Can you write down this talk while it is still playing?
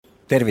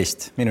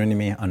Tervist, minu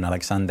nimi on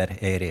Aleksander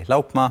Eeri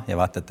Laupmaa ja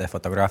vaatate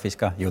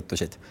Fotograafiska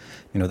jutusid.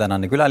 Minu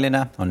tänane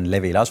külaline on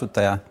Levile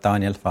asutaja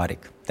Daniel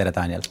Faarik. Tere,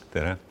 Daniel.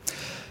 Tere.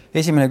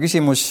 Esimene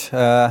küsimus,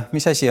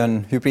 mis asi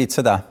on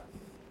hübriidsõda?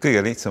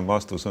 Kõige lihtsam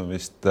vastus on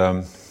vist,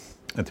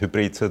 et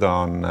hübriidsõda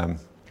on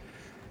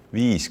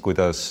viis,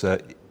 kuidas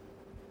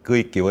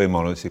kõiki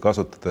võimalusi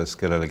kasutades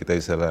kellelegi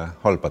teisele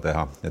halba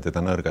teha ja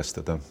teda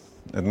nõrgestada.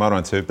 Et ma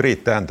arvan, et see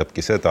hübriid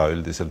tähendabki seda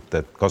üldiselt,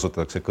 et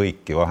kasutatakse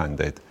kõiki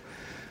vahendeid.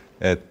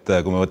 Et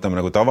kui me võtame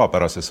nagu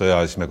tavapärase sõja,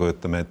 siis me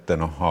kujutame ette,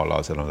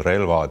 seal on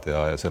relvad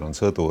ja seal on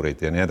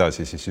sõdurid ja nii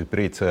edasi, siis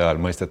hübriidsõja ajal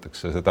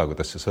mõistetakse seda,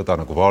 kuidas see sõda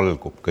nagu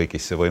valgub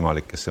kõigisse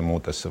võimalikesse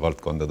muudesse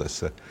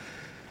valdkondadesse.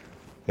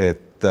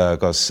 Et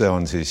kas see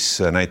on siis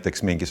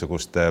näiteks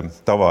mingisuguste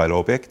tavaelu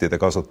objektide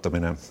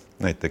kasutamine,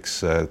 näiteks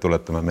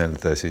tuletame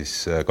meelde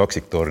siis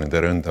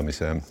kaksiktornide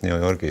ründamise New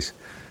Yorgis,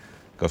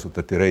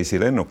 kasutati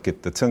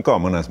reisilennukit, et see on ka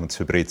mõnes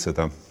mõttes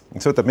hübriidsõda.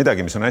 See võtab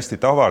midagi, mis on hästi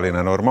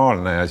tavaline,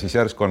 normaalne ja siis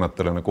järsku annab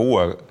talle nagu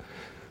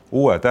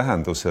uue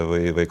tähenduse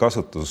või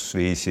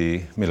kasutusviisi,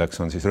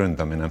 milleks on siis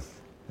ründamine.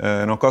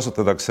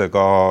 Kasutatakse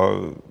ka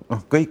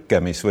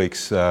kõike, mis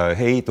võiks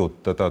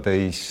heidutada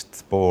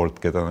teist poolt,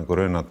 keda nagu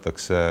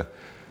rünnatakse,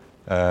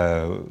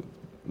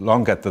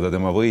 langetada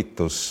tema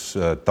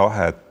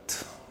võitlustahet,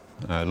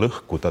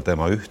 lõhkuda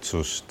tema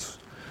ühtsust.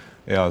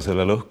 Ja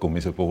selle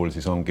lõhkumise puhul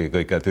siis ongi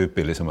kõige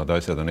tüüpilisemad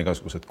asjad on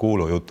igasugused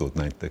kuulujutud,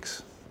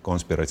 näiteks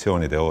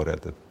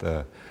konspiratsiooniteooriad,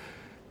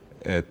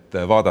 et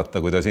vaadata,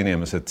 kuidas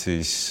inimesed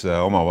siis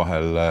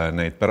omavahel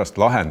neid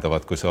pärast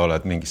lahendavad, kui sa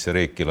oled mingisse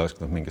riiki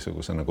lasknud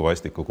mingisuguse nagu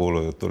vastiku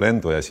kuulujutu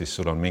lendu ja siis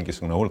sul on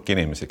mingisugune hulk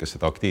inimesi, kes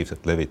seda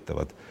aktiivselt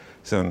levitavad.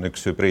 See on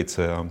üks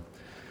hübriidsõja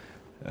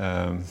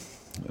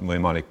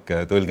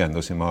võimalikke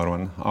tõlgendusi, ma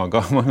arvan,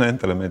 aga mulle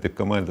endale meeldib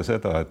ka mõelda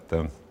seda, et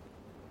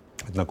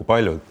nagu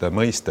paljud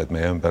mõisted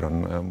meie ümber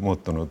on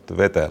muutunud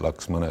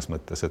vedelaks mõnes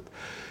mõttes,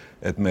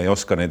 et me ei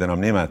oska neid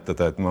enam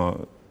nimetada, et ma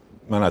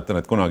mäletan,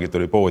 et kunagi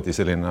tuli poodi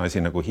selline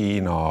asi nagu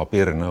Hiina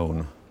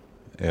pirnõun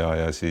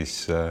ja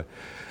siis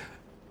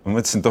ma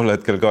mõtlesin tol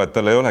hetkel ka, et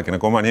tal ei olegi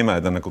nagu oma nime,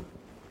 ta on nagu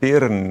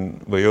pirn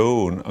või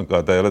õun,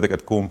 aga ta ei ole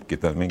tegelikult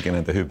kumbki, ta on mingi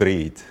nende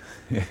hübriid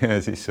ja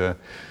siis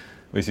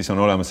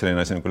on olemas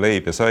selline asi nagu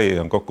leib ja sai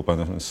on kokku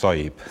pandud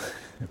saib,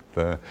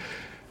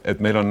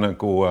 et meil on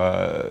nagu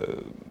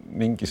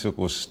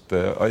mingisugust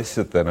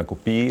asjade nagu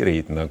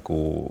piirid nagu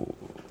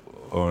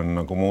on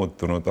nagu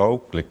muutunud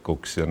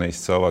auklikuks ja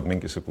neist saavad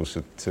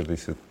mingisugused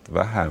sellised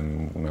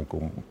vähem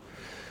nagu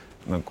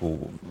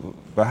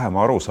vähem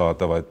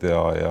arusaadavad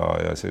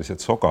ja sellised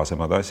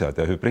sogasemad asjad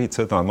ja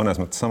hübriidsõda on mõnes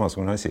mõttes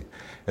samasugune asi,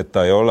 et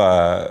ta ei ole,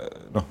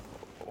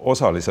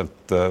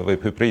 osaliselt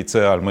võib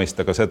hübriidsõjal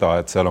mõista ka seda,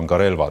 et seal on ka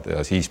relvad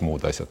ja siis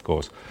muud asjad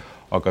koos,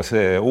 aga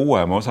see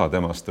uuem osa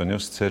temast on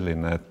just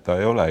selline, et ta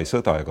ei ole ei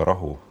sõda ega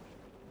rahu.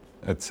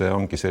 Et see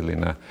ongi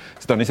selline,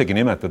 seda on isegi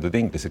nimetatud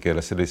inglise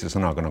keeles sellise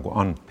sõnaga nagu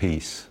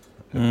unpeace,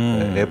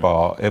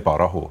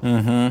 ebarahu.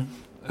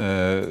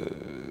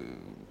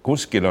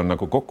 Kuskil on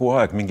nagu kogu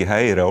aeg mingi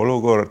häire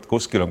olukord,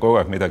 kuskil on kogu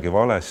aeg midagi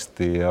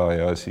valesti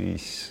ja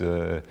siis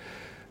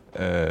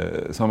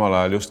samal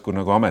ajal justkui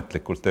nagu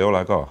ametlikult ei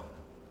ole ka.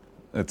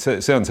 Et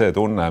see on see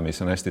tunne,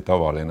 mis on hästi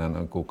tavaline,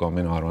 nagu ka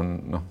mina arvan,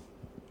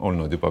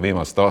 olnud juba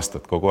viimased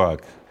aastad kogu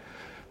aeg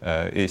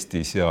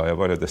Eestis ja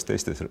paljudes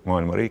teistes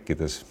maailma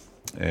riikides.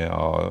 Ja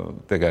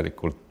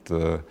tegelikult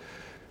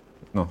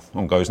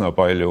on ka üsna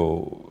palju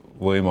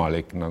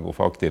võimalik nagu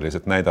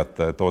faktiliselt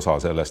näidata, et osa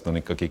sellest on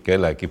ikkagi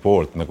kellegi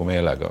poolt nagu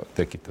meelega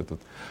tekitatud.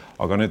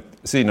 Aga nüüd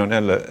siin on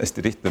jälle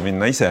hästi lihtne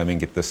minna ise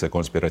mingitesse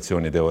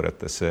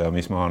konspiratsiooniteooriatesse ja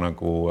mis ma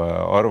nagu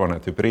arvan,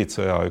 et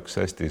hübriidsõja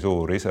üks hästi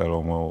suur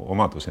iseloomu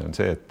omadusi on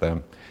see,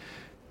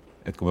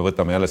 et kui me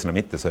võtame jälle sinna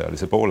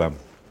mittesõjalise poole,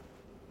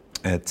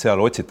 et seal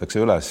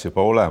otsitakse üles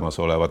juba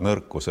olemasolevad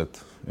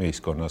nõrkused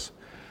ühiskonnas.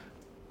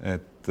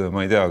 Et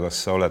ma ei tea, kas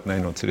sa oled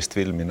näinud sellist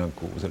filmi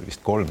nagu see oli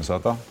vist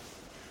 300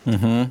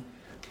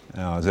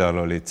 ja seal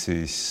olid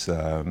siis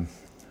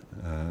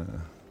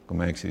kui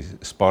me eksi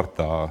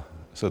Sparta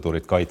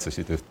sõdurid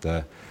kaitsesid ühte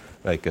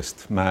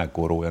väikest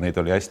mäekuru ja neid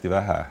oli hästi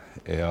vähe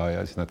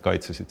ja siis nad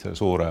kaitsesid selle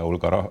suure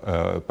hulga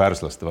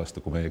pärslaste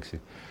vastu, kui me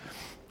eksi.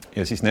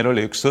 Ja siis neil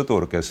oli üks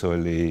sõdur, kes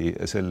oli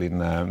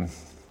selline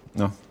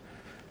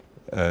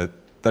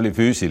ta oli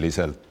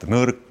füüsiliselt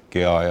nõrk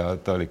ja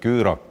ta oli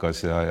küürakas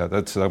ja ta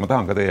ütles, aga ma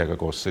tahan ka teiega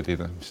koos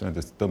sõdida, mis on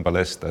tõmba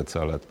lesta, et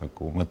sa oled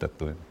nagu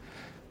mõttetu.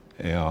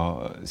 Ja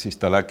siis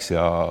ta läks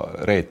ja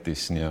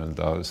reetis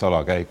nii-öelda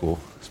salakäigu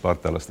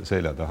spartalaste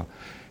selja taha.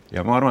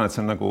 Ja ma arvan, et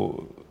see on nagu,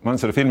 ma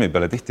olen selle filmi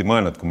peale tihti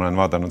mõelnud, kui ma olen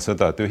vaadanud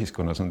seda, et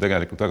ühiskonnas on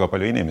tegelikult väga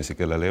palju inimesi,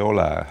 kellel ei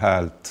ole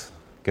häält,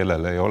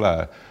 kellel ei ole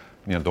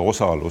nii-öelda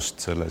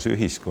osalust selles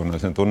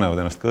ühiskonnas, need tunnevad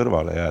ennast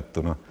kõrvale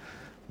jäetuna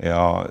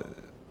ja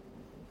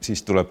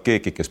siis tuleb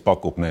keegi, kes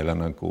pakub neile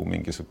nagu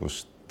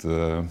mingisugust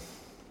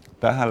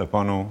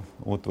tähelepanu,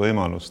 uut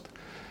võimalust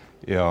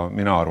ja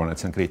mina arvan, et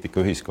see on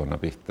kriitika ühiskonna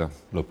pihta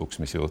lõpuks,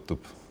 mis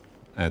juhtub.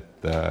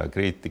 Et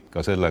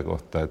kriitika selle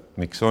kohta, et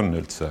miks on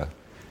üldse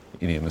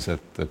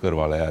inimesed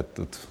kõrvale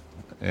jäetud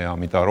ja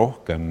mida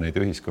rohkem neid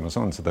ühiskonnas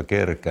on, seda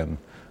kergem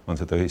on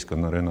seda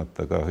ühiskonna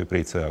rünnata ka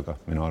hübriidsõjaga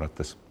minu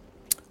arvates.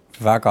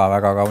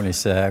 Väga-väga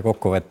kaunis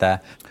kokkuvõte.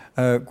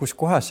 Kus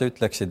kohas sa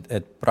ütleksid,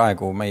 et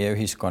praegu meie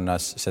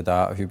ühiskonnas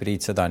seda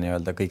hübriidsõda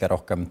nii-öelda kõige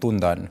rohkem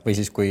tunda on või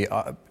siis kui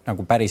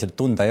nagu päriselt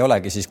tunda ei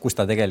olegi, siis kus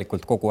ta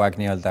tegelikult kogu aeg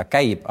nii-öelda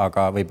käib,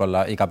 aga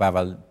võib-olla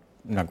igapäeval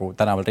nagu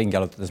tänaval ringi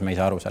jalutades me ei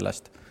saa aru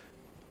sellest?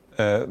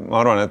 Ma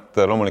arvan, et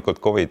loomulikult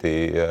COVID-i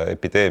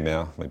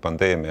epideemia või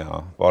pandeemia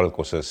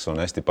valguses on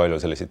hästi palju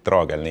selliseid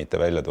traagelniite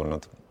välja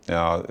tulnud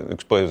ja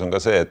üks põhjus on ka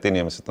see, et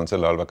inimesed on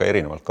selle all väga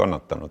erinevalt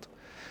kannatanud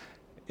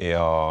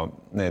ja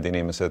need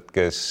inimesed,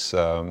 kes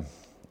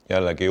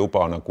jällegi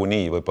juba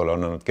nagunii võib-olla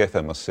on olnud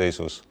kehvemas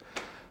seisus,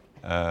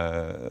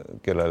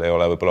 kellel ei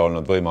ole võib-olla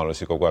olnud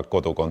võimalusi kogu aeg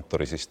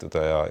kodukontoris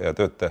istuda ja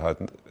tööd teha,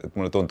 et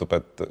mulle tundub,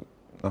 et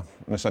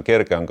üsna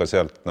kerge on ka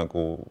sealt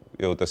nagu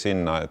jõuda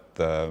sinna, et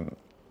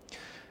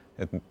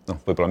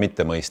võib-olla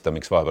mitte mõista,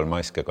 miks vahepeal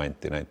maske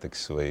kanti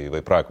näiteks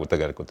või praegu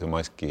tegelikult ju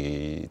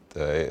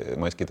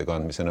maskide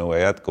kandmise nõue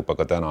jätkub,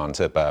 aga täna on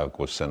see päev,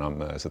 kus enam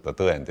seda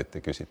tõendit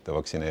ei küsita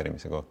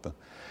vaktsineerimise kohta.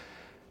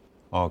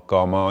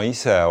 Aga ma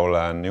ise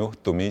olen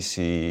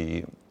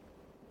juhtumisi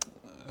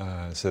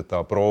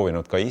seda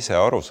proovinud ka ise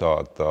aru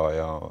saada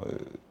ja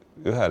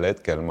ühel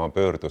hetkel ma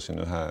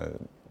pöördusin ühe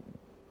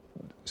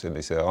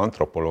sellise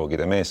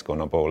antropoloogide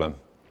meeskonna poole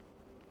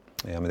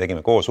ja me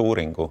tegime koos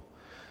uuringu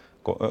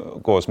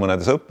koos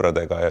mõnede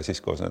sõpradega ja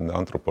siis koos nende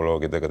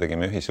antropoloogidega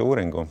tegime ühise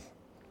uuringu,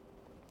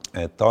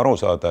 et aru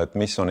saada, et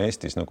mis on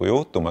Eestis nagu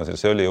juhtumas ja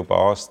see oli juba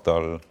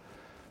aastal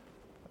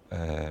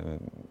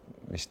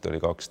vist oli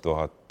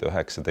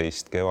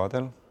 2019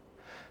 kevadel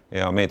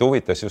ja meid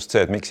huvitas just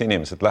see, et miks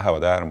inimesed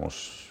lähevad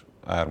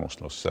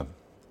äärmuslusse.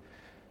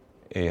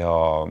 Ja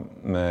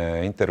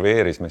me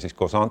intervjueerisime siis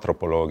koos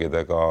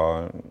antropoloogidega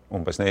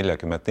umbes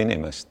 40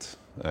 inimest,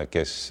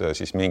 kes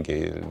siis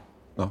mingi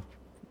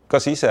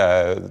kas ise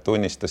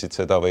tunnistasid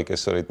seda või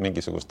kes olid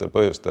mingisugustel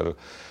põhjustel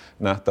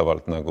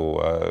nähtavalt nagu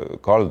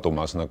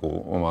kaldumas nagu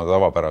oma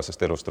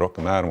tavapärasest elust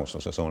rohkem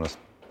äärmusluse suunas.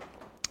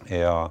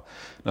 Ja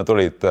nad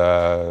olid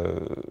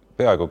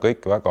peaaegu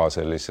kõik väga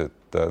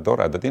sellised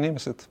toredad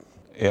inimesed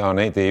ja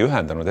neid ei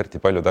ühendanud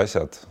eriti paljud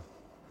asjad.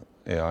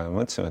 Ja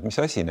mõtlesime, et mis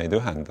asi neid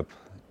ühendab.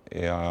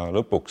 Ja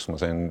lõpuks ma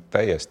sain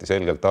täiesti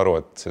selgelt aru,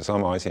 et see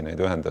sama asi neid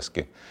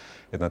ühendaski.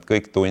 Et nad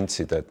kõik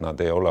tundsid, et nad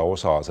ei ole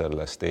osa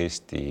sellest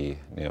Eesti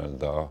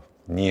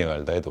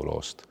nii-öelda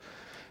eduloost.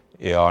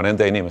 Ja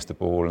nende inimeste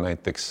puhul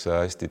näiteks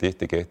hästi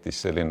tihti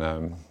kehtis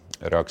selline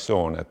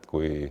reaktsioon, et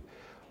kui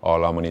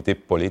ala mõni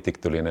tipp-poliitik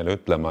tuli neile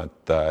ütlema,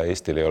 et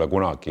Eestil ei ole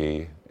kunagi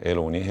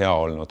elu nii hea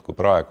olnud kui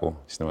praegu,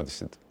 siis nemad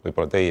ütlesid,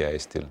 võib-olla teie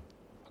Eestil,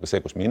 aga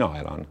see, kus mina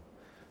elan,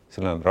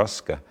 sellel on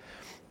raske.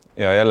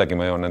 Ja jällegi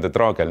ma jõuan nende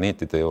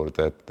traagelniitide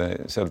juurde, et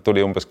sealt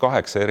tuli umbes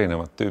 8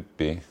 erinevat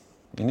tüüpi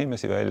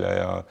inimesi välja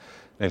ja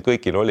neil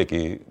kõigil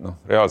oligi,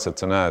 reaalselt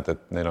sa näed,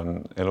 et neil on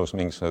elus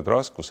mingisugused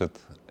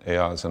raskused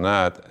ja sa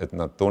näed, et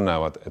nad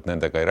tunnevad, et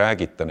nendega ei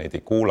räägita, neid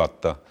ei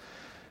kuulata.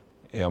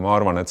 Ja ma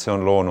arvan, et see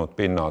on loonud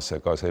pinnase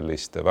ka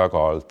selliste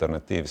väga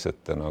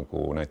alternatiivsete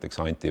nagu näiteks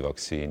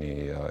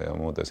antivaktsiini ja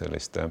muude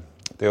selliste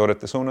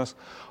teooriate suunas.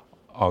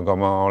 Aga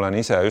ma olen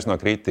ise üsna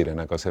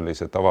kriitiline ka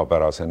sellise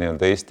tavapärase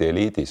Eesti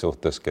eliidi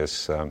suhtes,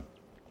 kes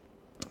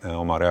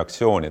oma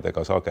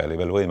reaktsioonidega sageli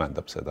veel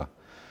võimendab seda.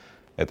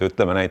 Et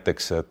ütleme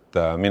näiteks, et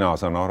mina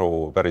saan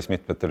aru päris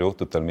mitmetel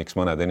juhtudel, miks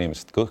mõned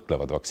inimesed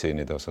kõhklevad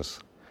vaktsiinide osas.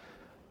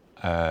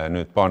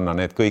 Nüüd panna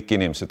need kõik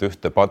inimesed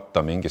ühte patta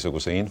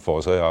mingisuguse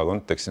infosõja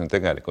kontekstis on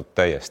tegelikult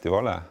täiesti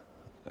vale,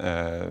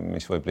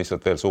 mis võib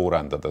lihtsalt veel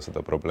suurendada seda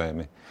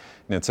probleemi.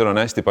 Nii et seal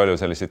on hästi palju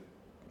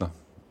selliseid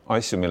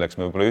asju, milleks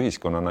me võib-olla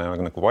ühiskonnana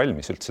nagu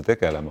valmis üldse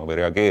tegelema või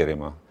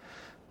reageerima.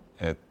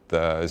 Et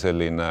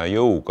selline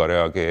jõuga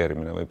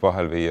reageerimine võib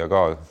vahel viia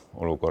ka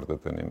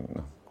olukordadeni,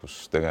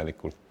 kus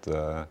tegelikult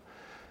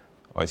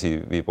asi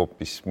viib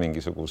hoopis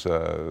mingisuguse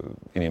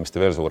inimeste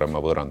veel suurema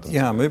võõrandumise.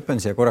 Ja ma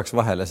hüppan siia korraks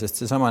vahele, sest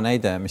see sama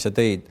näide, mis sa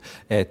tõid,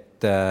 et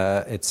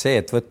see,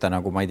 et võtta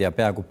nagu, ma ei tea,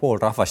 peaaegu pool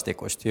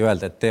rahvastikust ja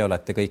öelda, et te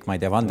olete kõik, ma ei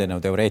tea,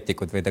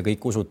 vandenõuteoreetikud või te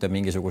kõik usute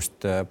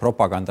mingisugust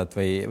propagandat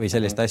või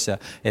sellist asja,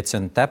 et see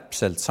on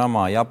täpselt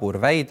sama jabur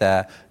väide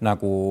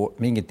nagu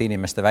mingite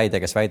inimeste väide,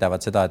 kes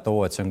väidavad seda, et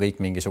et see on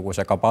kõik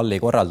mingisuguse kaballi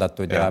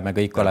korraldatud ja me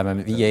kõik oleme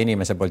 5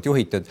 inimese poolt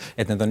juhitud,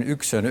 et need on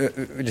üks on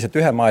üldiselt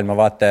ühe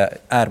maailmavaate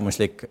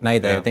äärmuslik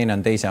näide ja teine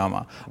on teise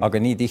oma.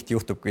 Aga nii tihti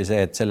juhtubki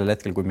see, et sellel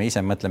hetkel, kui me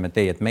ise mõtleme,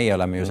 et meie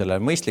oleme ju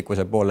selle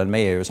mõistlikkuse poolel,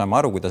 meie ju saame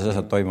aru, kuidas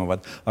asjad toimuvad,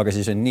 aga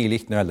siis on nii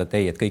lihtne öelda,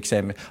 et kõik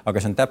see,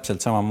 aga see on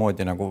täpselt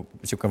samamoodi nagu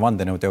niisugune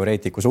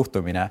vandenõuteoreetiku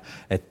suhtumine,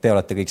 et te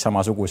olete kõik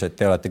samasugused,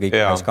 te olete kõik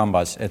ühes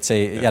kambas, et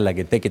see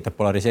jällegi tekitab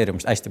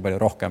polariseerimist hästi palju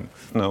rohkem.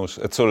 Nõus,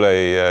 et sul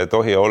ei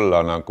tohi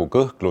olla nagu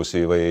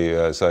kõhklusi või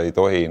sa ei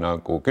tohi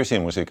nagu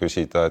küsimusi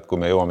küsida, et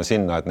kui me jõuame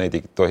sinna, et neid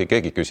ei tohi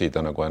keegi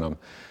küsida nagu enam,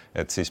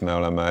 et siis me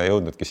oleme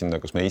jõudnudki sinna,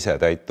 kus me ise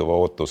täituva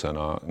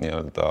ootusena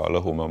nii-öelda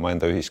lõhume oma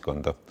enda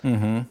ühiskonda.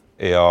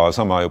 Ja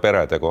sama ju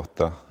perede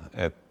kohta,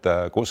 et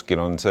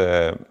kuskil on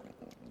see,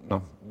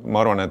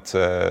 ma arvan, et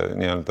see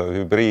nii-öelda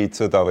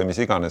hübriidsõda või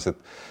mis iganes,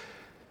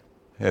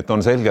 et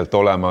on selgelt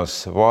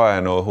olemas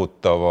vaenu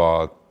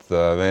õhutavad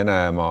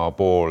Venemaa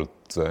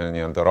poolt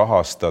nii-öelda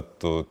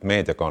rahastatud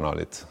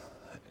meediakanalid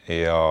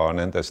ja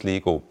nendes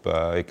liigub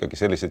ikkagi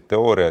selliseid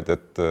teooriaid,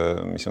 et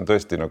mis on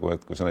tõesti nagu,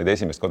 et kui sa neid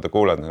esimest korda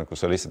kuuled, nagu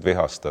sa lihtsalt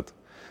vihastad,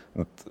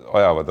 nad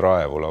ajavad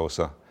raevu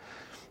lausa.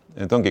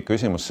 Et ongi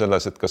küsimus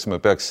selles, et kas me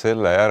peaks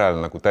selle järel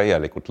nagu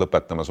täielikult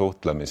lõpetama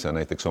suhtlemise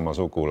näiteks oma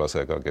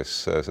sugulasega, kes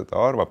seda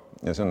arvab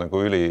ja see on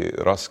nagu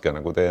üliraske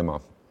nagu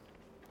teema.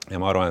 Ja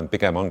ma arvan, et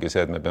pigem ongi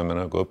see, et me peame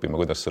nagu õppima,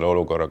 kuidas selle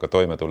olukorraga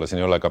toime tulla. Siin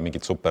ei ole ka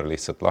mingit super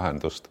lihtsat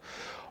lahendust,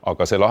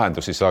 aga see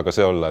lahendus ei saa ka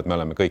see olla, et me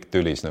oleme kõik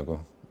tülis nagu.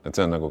 Et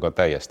see on nagu ka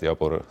täiesti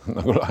jabur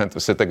nagu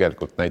lahendus. See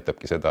tegelikult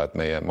näitabki seda, et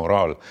meie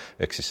moraal,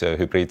 ehk siis see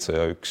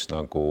hübriidsõja üks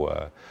nagu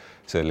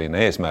selline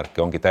eesmärk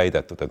ongi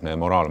täidetud, et meie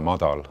moraal on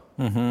madal.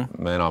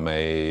 Me enam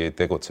ei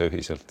tegutse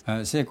ühiselt.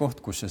 See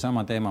koht, kus see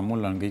sama teema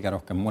mul on kõige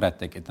rohkem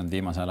muret tekitanud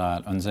viimasel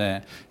ajal, on see,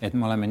 et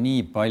me oleme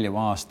nii palju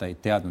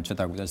aastaid teadnud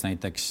seda, kuidas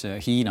näiteks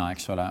Hiina,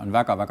 eks ole, on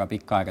väga-väga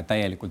pikka aega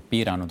täielikult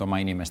piiranud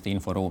oma inimeste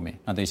inforuumi.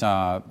 Nad ei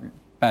saa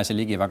pääse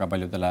ligi väga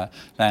paljudele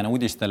lääne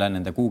uudistele,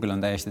 nende Google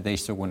on täiesti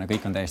teistsugune,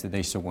 kõik on täiesti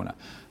teistsugune.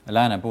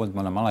 Lääne poolt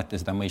me oleme alati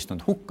seda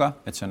mõistnud hukka,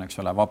 et see on, eks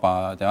ole,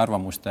 vabade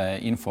arvamuste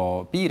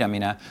info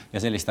piiramine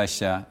ja sellist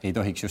asja ei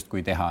tohiks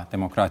justkui teha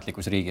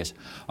demokraatlikus riigis.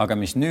 Aga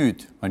mis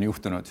nüüd on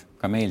juhtunud,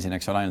 ka meil siin,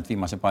 eks ole, ainult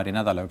viimase paari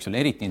nädala jooksul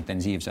eriti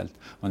intensiivselt,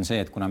 on see,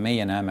 et kuna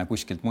meie näeme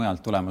kuskilt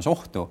mujalt tulemas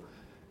ohtu,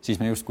 siis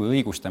me justkui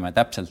õigustame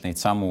täpselt neid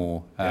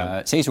samu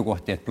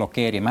seisukohti, et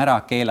blokeerime ära,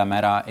 keelame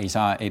ära,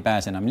 ei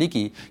pääse enam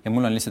ligi. Ja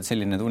mul on lihtsalt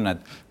selline tunne,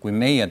 et kui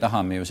meie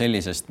tahame ju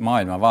sellisest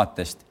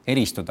maailmavaatest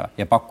eristuda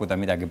ja pakkuda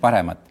midagi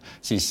paremat,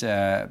 siis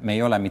me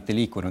ei ole mitte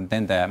liikunud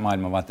nende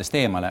maailmavaatest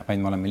eemale,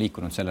 vaid me oleme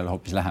liikunud sellele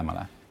hoopis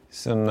lähemale.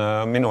 See on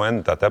minu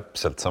enda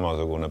täpselt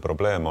samasugune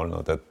probleem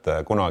olnud, et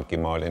kunagi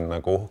ma olin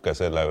nagu uhke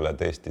selle üle,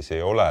 et Eestis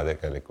ei ole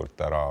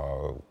tegelikult ära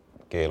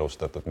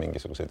keelustatud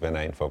mingisuguseid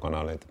Vene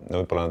infokanaleid.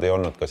 Võib-olla nad ei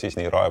olnud ka siis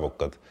nii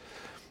raevukad.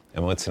 Ja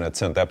ma mõtlesin, et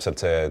see on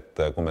täpselt see,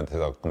 et kui me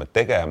seda hakkame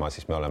tegema,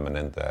 siis me oleme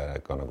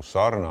nendega nagu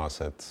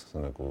sarnased,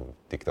 nagu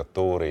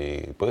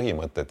diktatuuri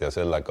põhimõtted ja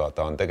sellega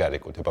ta on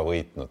tegelikult juba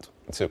võitnud.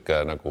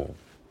 Siuke nagu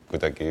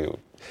kuidagi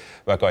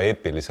väga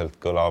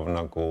eepiliselt kõlav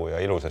nagu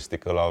ja ilusasti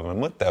kõlav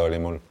mõte oli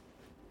mul.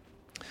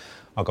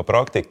 Aga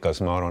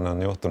praktikas ma arvan,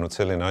 on juhtunud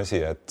selline asi,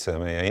 et see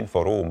meie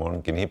inforuum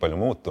ongi nii palju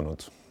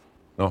muutunud.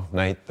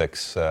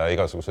 Näiteks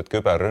igasugused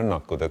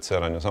küberrünnakud, et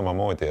seal on ju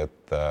samamoodi,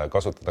 et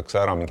kasutatakse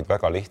ära mingid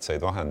väga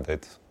lihtsaid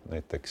vahendeid.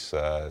 Näiteks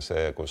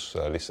see, kus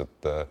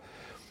lihtsalt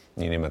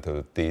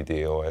niinimetatud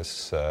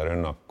DDoS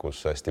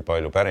rünnakus hästi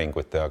palju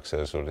päringuid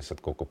tehakse ja sul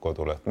lihtsalt kukub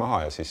koduleht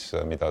maha ja siis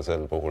mida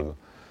sel puhul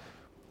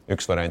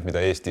üks variant,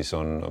 mida Eestis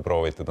on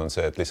proovitud, on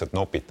see, et lihtsalt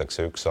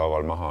nopitakse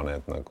ükshaaval maha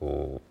need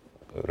nagu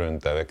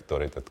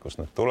ründevektorid, et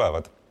kus need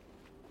tulevad.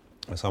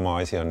 Sama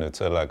asi on nüüd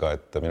sellega,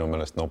 et minu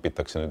meelest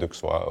nopitakse nüüd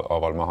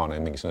ükshaaval maha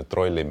neid mingisugune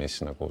trollimis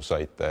nagu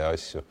saite ja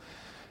asju.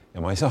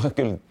 Ja ma ei saa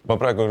küll, ma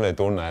praegu ei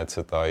tunne, et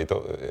seda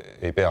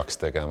ei peaks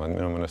tegema.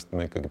 Minu meelest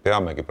me ikkagi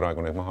peamegi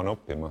praegu neid maha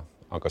noppima.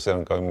 Aga see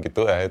on ka mingi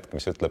tõehetk,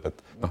 mis ütleb,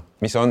 et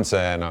mis on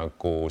see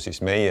nagu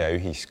siis meie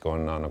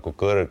ühiskonna nagu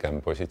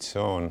kõrgem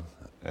positsioon.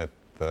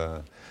 Et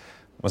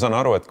ma saan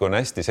aru, et kui on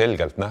hästi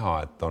selgelt näha,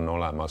 et on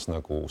olemas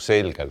nagu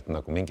selgelt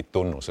nagu mingid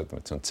tunnused,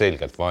 et see on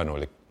selgelt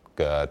vaenulik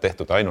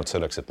tehtud ainult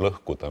selleks, et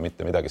lõhkuda,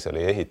 mitte midagi seal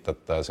ei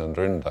ehitata, see on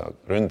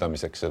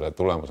ründamiseks, selle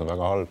tulemus on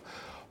väga halb,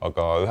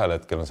 aga ühel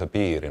hetkel on see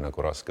piiri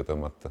nagu raske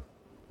tõmmata.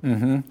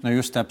 No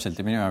just täpselt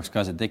ja minu jaoks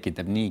ka see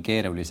tekitab nii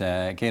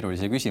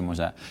keerulise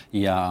küsimuse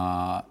ja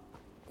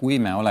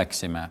kui me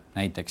oleksime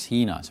näiteks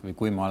Hiinas või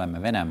kui me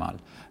oleme Venemaal,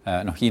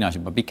 Hiinas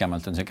juba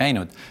pikemalt on see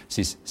käinud,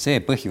 siis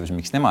see põhjus,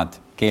 miks nemad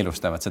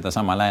keelustavad seda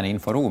sama lääne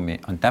inforuumi,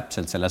 on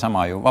täpselt selle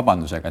sama ju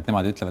vabandusega, et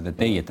nemad ütlevad,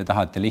 et ei, et te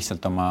tahate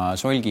lihtsalt oma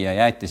solgi ja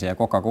jäätise ja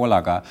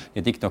Coca-Colaga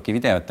ja TikToki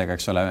videotega,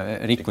 eks ole,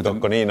 rikkuda.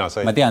 TikTok on Hiina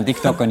sait. Ma tean,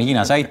 TikTok on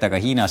Hiina sait, aga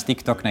Hiinas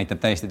TikTok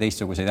näitab täiesti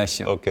teistsuguseid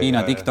asju. Okay,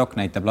 Hiina TikTok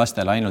näitab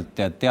lastele ainult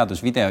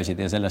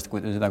teadusvideosid ja sellest,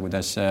 seda,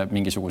 kuidas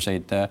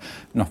mingisuguseid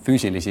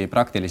füüsilisi,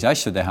 praktilisi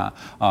asju teha,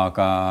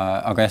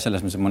 aga jah,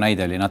 selles mõttes mu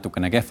näide oli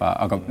natukene kehva,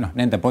 aga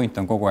nende point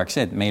on kogu aeg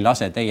see, et me ei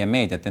lase teie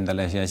meediat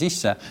endale siia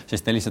sisse,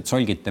 sest te lihtsalt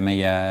solgite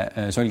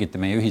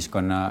meie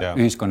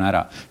ühiskonna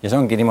ära. Ja see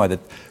ongi niimoodi,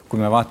 et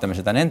kui me vaatame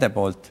seda nende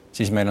poolt,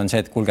 siis meil on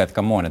see, et kulge, et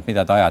come on, et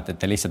mida te ajate, et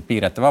te lihtsalt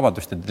piirate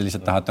vabadust, et te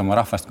lihtsalt tahate oma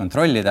rahvast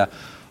kontrollida,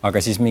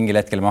 aga siis mingil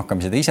hetkel me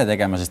hakkame seda ise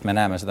tegema, sest me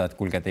näeme seda, et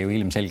kulge, te ju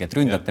ilmselgelt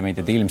ründate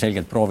meid ja te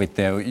ilmselgelt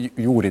proovite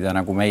juurida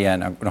nagu meie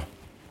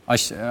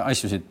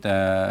asjusid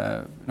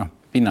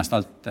pinnast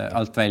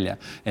alt välja.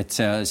 Et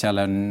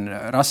seal on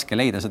raske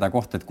leida seda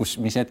kohta, et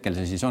mis hetkel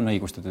see siis on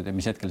õigustatud ja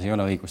mis hetkel see ei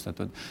ole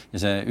õigustatud.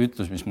 Ja see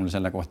ütlus, mis mul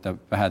selle kohta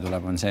pähe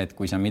tuleb, on see, et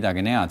kui sa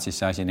midagi nead, siis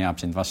see asi neab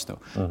sind vastu.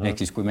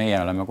 Ehk siis kui meie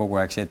oleme kogu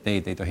aeg see, et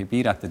teid ei tohi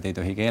piirata, te ei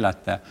tohi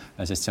keelata,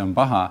 sest see on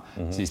paha,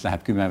 siis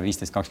läheb 10,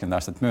 15, 20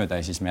 aastat mööda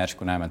ja siis me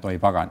järsku näeme, et oi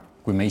pagan.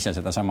 Kui me ise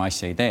seda sama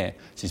asja ei tee,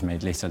 siis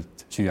meid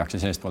lihtsalt süüakse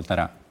seest poolt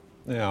ära.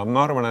 Ja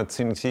ma arvan, et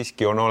siin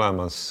siiski on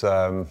olemas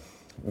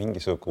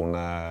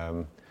mingisugune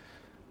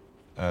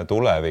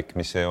tulevik,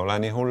 mis ei ole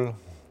nii hull,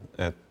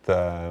 et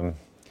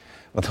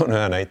ma toon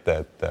ühe näite,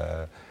 et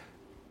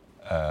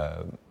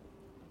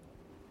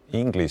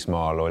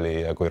Inglismaal oli,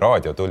 kui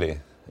raadio tuli,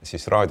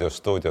 siis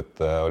raadiostuudiod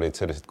olid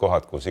sellised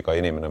kohad, kus iga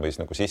inimene võis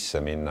nagu sisse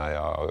minna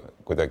ja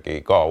kuidagi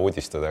ka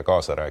uudistada ja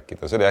kaasa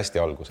rääkida. See oli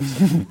hästi alguses.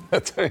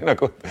 Et oli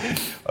nagu,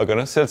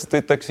 aga sealt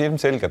tõitakse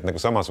ilmselgelt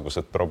nagu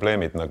samasugused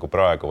probleemid nagu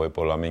praegu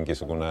võib-olla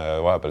mingisugune,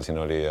 vahepeal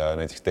siin oli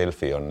näiteks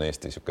Delfi on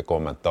Eesti siuke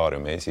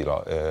kommentaariumi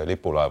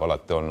lipulaev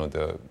alati olnud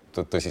ja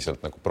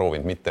tõsiselt nagu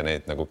proovinud mitte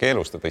neid nagu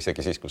keelustada,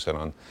 isegi siis, kus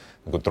seal on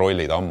nagu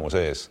trollid ammu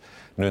sees.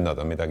 Nüüd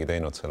nad on midagi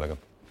teinud sellega.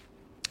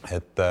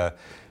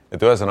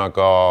 Et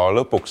ühesõnaga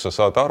lõpuks sa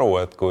saad aru,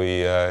 et kui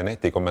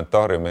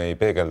netikommentaarium ei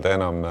peegelda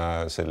enam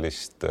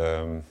sellist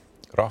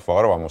rahva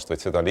arvamust,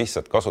 vaid seda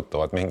lihtsalt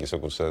kasutavad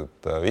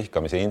mingisugused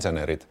vihkamise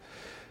insenerid,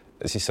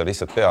 siis sa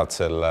lihtsalt pead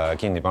selle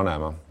kinni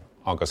panema.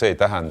 Aga see ei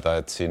tähenda,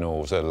 et sinu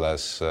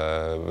selles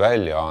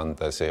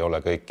väljaandes ei ole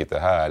kõikide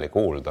hääli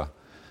kuulda.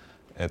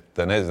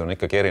 Et need on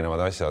ikkagi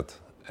erinevad asjad.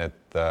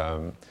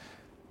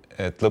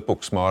 Et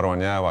lõpuks, ma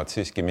arvan, jäävad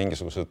siiski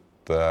mingisugused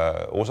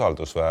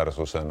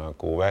usaldusväärsuse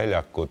nagu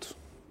väljakud.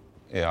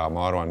 Ja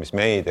ma arvan, mis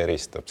meid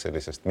eristab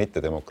sellisest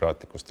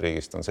mittedemokraatlikust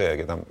riigist on see,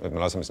 et me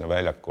laseme sinna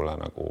väljakule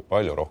nagu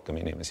palju rohkem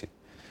inimesi,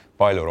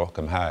 palju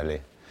rohkem hääli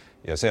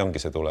ja see ongi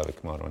see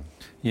tulevik, ma arvan.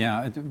 Ja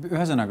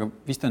ühesõnaga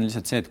vist on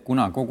lihtsalt see, et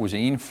kuna kogu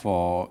see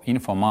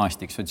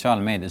infomaastik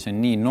sotsiaalmeedias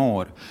on nii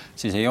noor,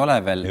 siis ei ole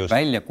veel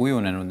välja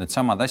kujunenud need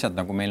samad asjad,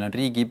 nagu meil on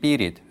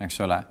riigipiirid, eks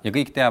ole, ja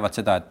kõik teavad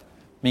seda,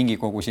 et mingi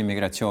kogus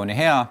immigratsiooni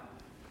hea,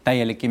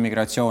 täielik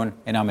immigratsioon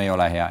enam ei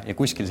ole hea ja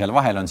kuskil seal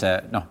vahel on see,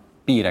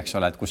 piir, eks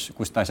ole, et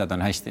kust asjad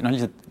on hästi.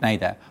 Lihtsalt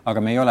näide,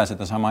 aga me ei ole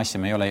seda sama asja,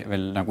 me ei ole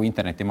veel nagu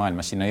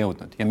internetimaailmas sinna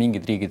jõudnud ja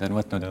mingid riigid on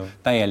võtnud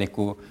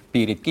täieliku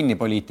piirid kinni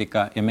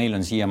poliitika ja meil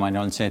on siiamaani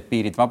olnud see, et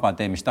piirid vaba,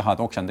 tee, mis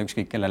tahad, oksanda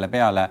ükskõik kellele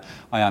peale,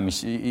 aja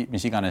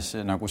mis iganes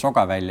nagu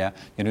soga välja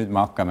ja nüüd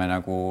me hakkame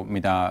nagu,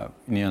 mida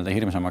nii-öelda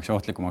hirmsamaks ja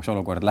ohtlikumaks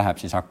olukord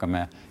läheb, siis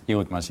hakkame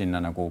jõudma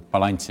sinna nagu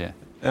balanssi.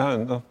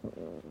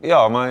 Ja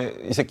ma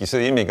isegi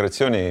see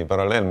immigratsiooni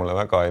paralleel mulle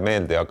väga ei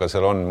meeldi, aga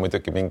seal on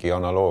muidugi mingi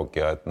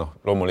analoogia, et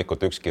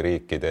loomulikult ükski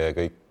riik ei tee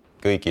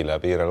kõigile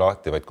piire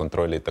lahti, vaid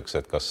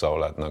kontrollitakse, et kas sa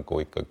oled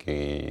nagu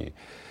ikkagi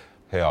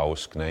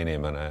heauskne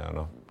inimene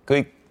ja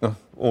kõik,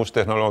 uus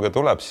tehnoloogia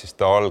tuleb, siis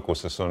ta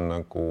alguses on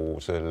nagu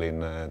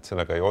selline, et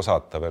sellega ei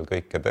osata veel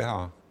kõike teha.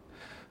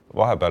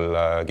 Vahepeal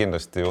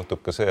kindlasti juhtub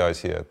ka see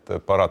asi, et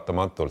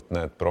paratamatult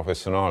need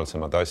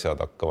professionaalsemad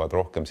asjad hakkavad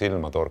rohkem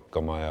silma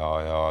torkama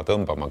ja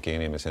tõmbamagi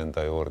inimesi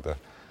enda juurde.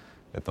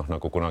 Et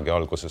nagu kunagi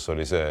alguses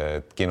oli see,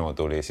 et kino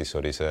tuli, siis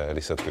oli see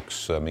lihtsalt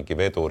üks mingi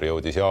vedur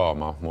jõudis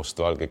jaama,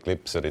 must-valge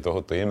klips oli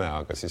tohutu ime,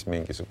 aga siis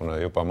mingisugune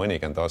juba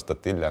mõnikümmend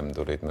aastat hiljem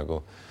tulid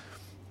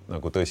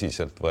nagu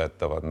tõsiselt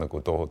võetavad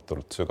nagu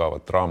tohutult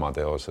sügavad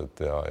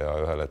draamateosed ja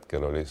ühel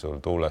hetkel oli sul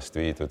Tuulest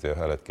viidud ja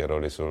ühel hetkel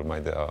oli sul, ma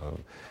ei tea,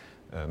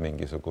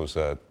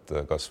 mingisugused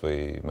kas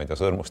või, ma ei tea,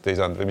 Sõrmust ei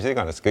saanud või mis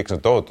iganes. Kõik see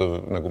on tohutu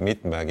nagu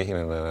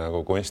mitmekihiline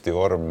nagu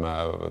kunstivorm,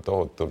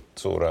 tohutult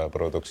suure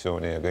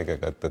produktsiooni ja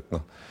kõigega,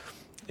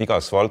 et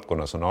igas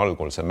valdkonnas on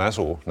algul see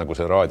mäsu, nagu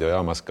see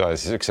raadiojaamas ka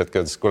ja siis üks hetk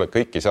öeldes, kuule,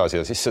 kõik ei saa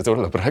siia sisse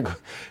tulla praegu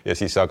ja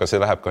siis, aga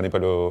see läheb ka nii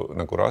palju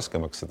nagu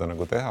raskemaks seda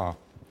nagu teha,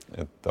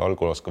 et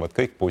algul oskavad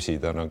kõik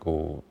pusida nagu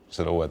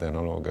selle uue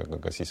tehnoloogiaga,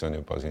 aga siis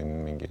on juba siin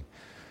mingi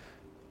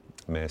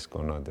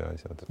meeskonnad ja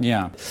asjad.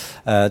 Ja,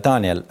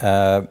 Daniel,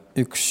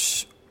 üks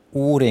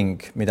uuring,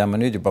 mida ma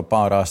nüüd juba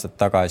paar aastat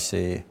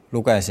tagasi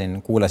lugesin,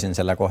 kuulasin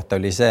selle kohta,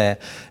 oli see,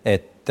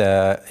 et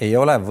ei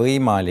ole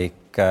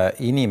võimalik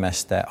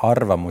inimeste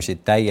arvamusi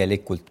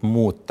täielikult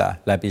muuta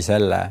läbi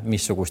selle,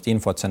 missugust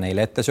infot sa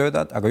neile ette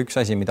söödad, aga üks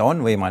asi, mida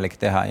on võimalik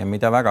teha ja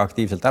mida väga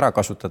aktiivselt ära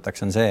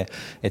kasutatakse, on see,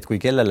 et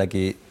kui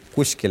kellelegi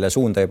kuskile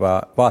suunda juba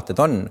vaated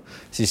on,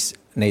 siis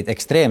neid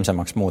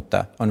ekstreemsemaks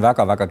muuta on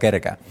väga-väga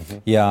kerge.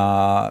 Ja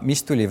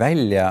mis tuli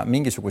välja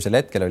mingisugusel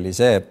hetkel oli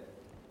see,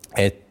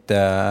 et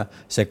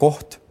see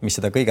koht, mis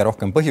seda kõige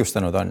rohkem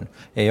põhjustanud on,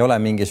 ei ole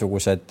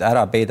mingisugused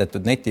ära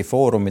peidetud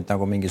netifoorumid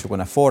nagu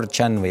mingisugune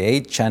 4chan või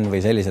 8chan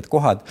või sellised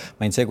kohad,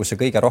 vaid see, kus see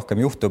kõige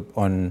rohkem juhtub,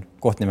 on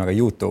koht nimega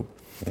YouTube.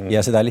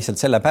 Ja seda lihtsalt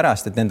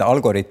sellepärast, et nende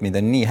algoritmid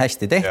on nii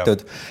hästi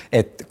tehtud,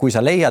 et kui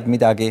sa leiad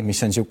midagi, mis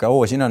on siuke,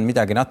 siin on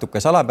midagi natuke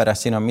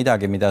salapärast, siin on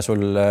midagi, mida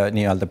sul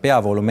nii-öelda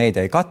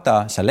peavoolumeedia ei kata,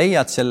 sa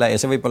leiad selle ja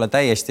see võib olla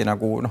täiesti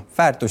nagu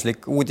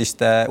väärtuslik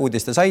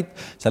uudiste sait,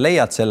 sa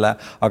leiad selle,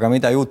 aga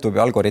mida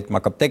YouTube'i algoritm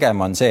hakkab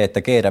tegema, on see, et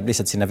ta keerab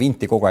lihtsalt sinna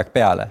vinti kogu aeg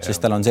peale,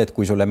 sest tal on see, et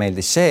kui sulle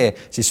meeldis see,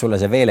 siis sulle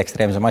see veel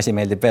ekstreemsem asi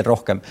meeldib veel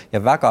rohkem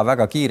ja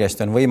väga-väga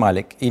kiiresti on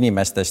võimalik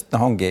inimestest,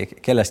 ongi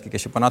kellestki,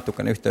 kes juba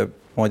natukene ühte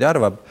moodi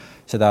arvab,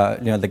 seda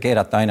nii-öelda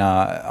keerata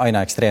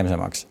aina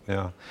ekstreemsemaks.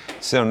 Ja,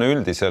 see on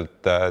üldiselt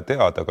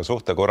teada ka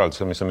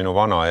suhtekorraldusel, mis on minu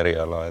vana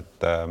eriala,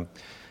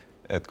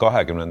 et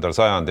 20.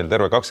 sajandil,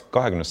 terve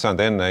 20.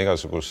 sajand enne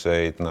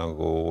igasuguseid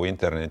nagu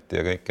interneti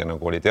ja kõike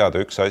nagu oli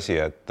teada üks asi,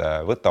 et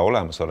võta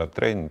olemasolev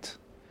trend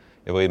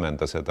ja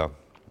võimenda seda.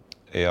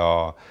 Ja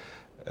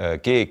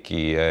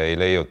keegi ei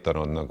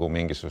leiutanud nagu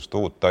mingisugust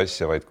uut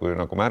asja, vaid kui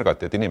nagu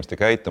märgati, et inimeste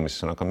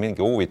käitumises on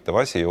mingi huvitav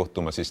asi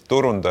juhtuma, siis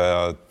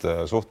turundajad,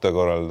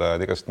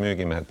 suhtekorraldajad, igast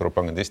müügimehed,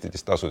 propagandistid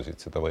tasusid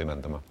seda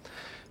võimendama.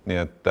 nii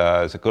et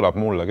see kõlab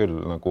mulle küll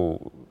nagu,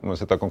 ma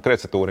seda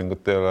konkreetset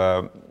uuringut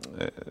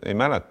ei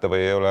mäleta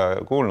või ei ole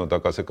kuulnud,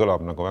 aga see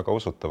kõlab nagu väga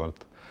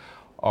usutavalt.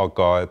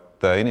 Aga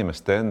et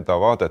inimeste enda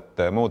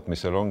vaadete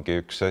muutmisel ongi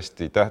üks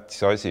hästi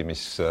tähtis asi,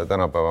 mis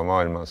tänapäeva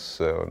maailmas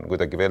on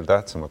kuidagi veel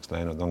tähtsamaks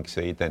läinud, ongi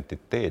see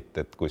identiteet,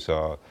 et kui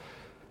sa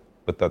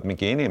võtad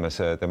mingi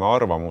inimese, tema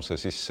arvamuse,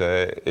 siis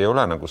see ei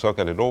ole nagu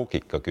sageli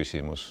loogika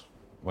küsimus,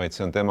 vaid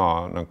see on tema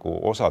nagu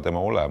osa tema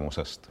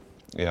olemusest.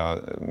 Ja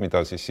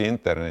mida siis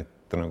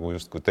internet nagu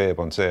justkui teeb,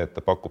 on see, et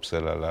ta pakub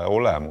sellele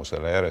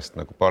olemusele järjest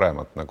nagu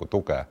paremat nagu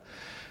tuge.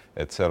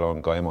 Et seal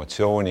on ka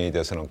emotsioonid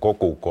ja seal on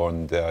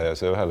kogukond ja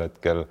see ühel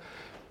hetkel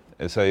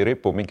sa ei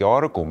ripu mingi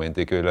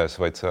argumendi küljes,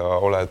 vaid sa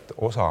oled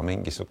osa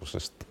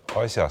mingisugusest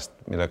asjast,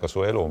 millega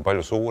su elu on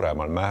palju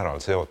suuremal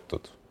määral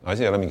seotud.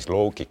 Asi ei ole mingis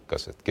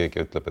loogikas, et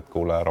keegi ütleb, et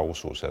kuule ära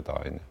usu seda,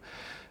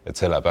 et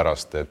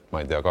sellepärast, et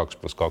ma ei tea, 2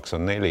 + 2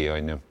 on 4,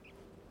 on ju.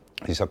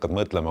 Siis hakkad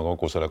mõtlema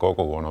kogu selle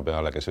kogukonna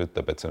peale, kes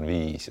ütleb, et see on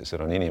 5 ja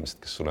seal on inimesed,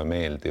 kes sulle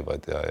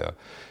meeldivad ja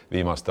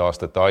viimaste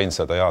aastate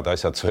ainsad head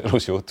asjad su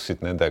elus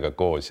juhtusid nendega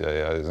koos ja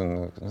see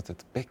on,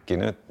 et pekki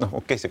nüüd,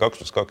 okei, see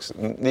 2 + 2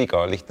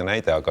 liiga lihtne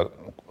näide, aga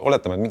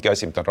oletame, et mingi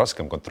asi, mida on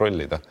raskem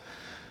kontrollida.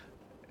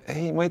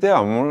 Ei, ma ei tea,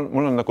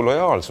 mul on nagu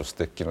lojaalsus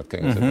tekkinud.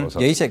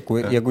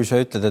 Ja kui sa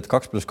ütled, et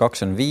 2 +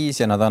 2 on 5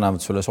 ja nad annavad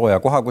sulle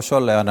sooja koha, kus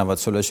olla ja annavad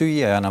sulle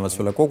süüa ja annavad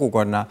sulle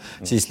kogukonna,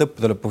 siis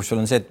lõppude lõpuks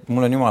sul on see, et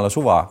mul on jumala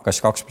suva, kas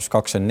 2 +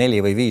 2 on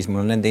 4 või 5,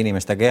 mul on nende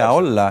inimestega hea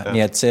olla,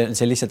 nii et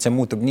see lihtsalt see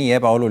muutub nii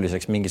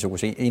ebaoluliseks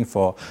mingisuguse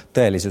info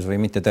tõelisus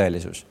või mitte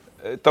tõelisus.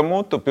 Ta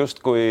muutub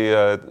just kui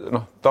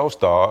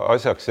tausta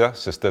asjaks, jah,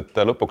 sest et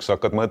lõpuks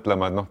hakkad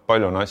mõtlema, et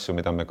palju on asju,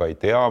 mida me ka ei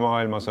tea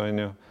maailmas,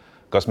 on ju.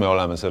 Kas me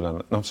oleme selle,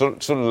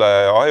 sulle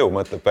aju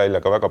mõtleb välja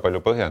ka väga palju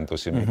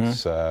põhjendusi,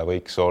 miks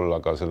võiks olla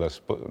ka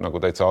selles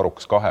nagu täitsa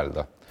arukas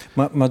kahelda.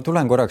 Ma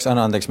tulen korraks,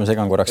 anna andeks, ma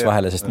segan korraks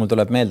vahele, sest mul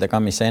tuleb meelde ka,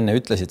 mis sa enne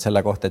ütlesid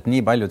selle kohta, et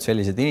nii paljud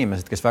sellised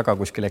inimesed, kes väga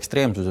kuskil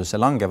ekstreemsusesse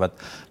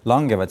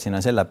langevad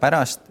sinna selle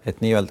pärast,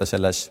 et nii-öelda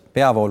selles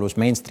peavoolus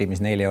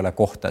mainstreamis neil ei ole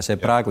kohta.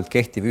 See praegult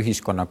kehtiv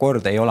ühiskonna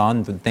kord ei ole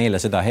andnud neile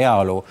seda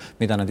heaolu,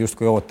 mida nad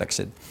justkui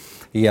ootaksid.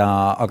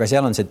 Aga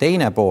seal on see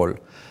teine pool,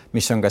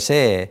 mis on ka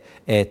see,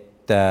 et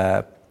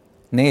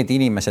need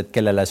inimesed,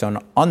 kellele see on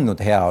andnud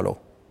heaolu,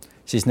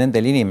 siis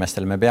nendel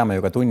inimestel me peame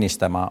ju ka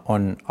tunnistama,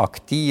 on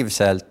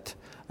aktiivselt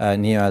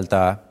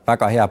nii-öelda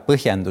väga hea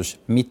põhjendus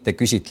mitte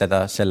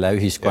küsitleda selle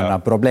ühiskonna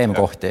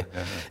probleemkohti.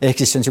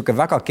 Ehk siis see on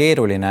niisugune väga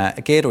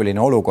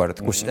keeruline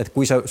olukord, et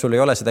kui sul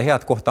ei ole seda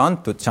head kohta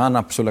antud, see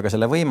annab sulle ka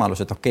selle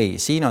võimaluse, et okei,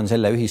 siin on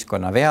selle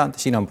ühiskonna vead,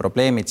 siin on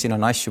probleemid, siin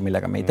on asju,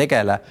 millega me ei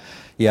tegele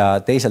ja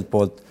teiselt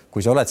poolt kui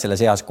sa oled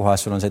selles heas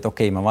kohas, sul on see, et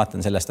okei, ma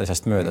vaatan sellest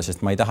asjast mööda,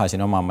 sest ma ei taha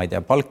siin oma, ma ei tea,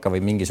 palka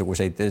või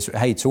mingisuguseid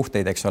häid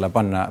suhteid, eks ole,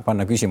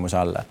 panna küsimuse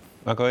alla.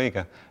 Väga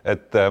õige,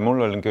 et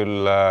mul on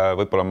küll,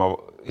 võib-olla ma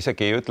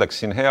isegi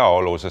ütleksin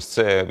heaolu, sest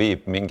see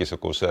viib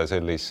mingisuguse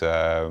sellise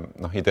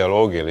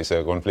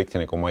ideoloogilise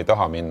konfliktini, kui ma ei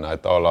taha minna,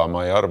 et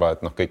ma ei arva,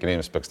 et kõik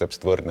inimesed peaks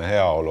täpselt võrdne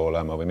heaolu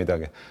olema või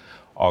midagi.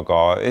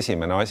 Aga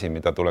esimene asi,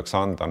 mida tuleks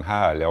anda, on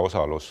hääl ja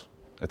osalus.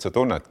 Et sa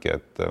tunnedki,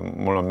 et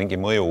mul on mingi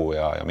mõju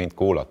ja mind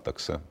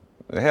kuulatakse.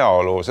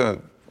 Heaolu, see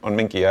on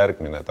mingi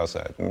järgmine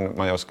tase, et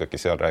ma ei oskagi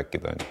seal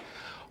rääkida.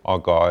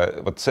 Aga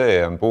võt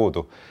see on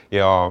puudu.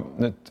 Ja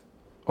nüüd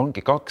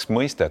ongi 2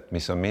 mõistet,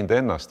 mis on mind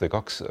ennast või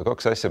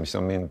 2 asja, mis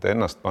on mind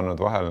ennast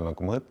pannud vahele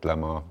nagu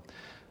mõtlema,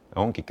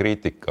 ongi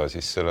kriitika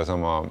siis selle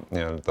sama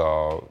nii-öelda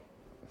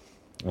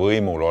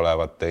võimul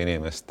olevate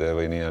inimeste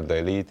või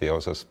nii-öelda eliidi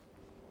osas.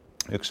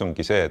 Üks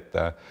ongi see,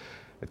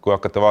 et kui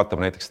hakata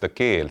vaatama näiteks seda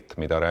keelt,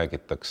 mida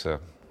räägitakse,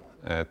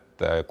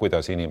 et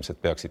kuidas inimesed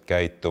peaksid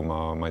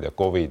käituma, ma ei tea,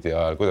 COVID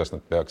ajal, kuidas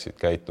nad peaksid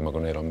käituma,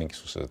 kui neil on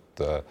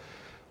mingisugused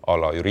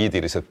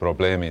juriidilised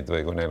probleemid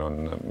või kui neil on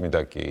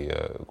midagi,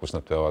 kus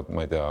nad peavad,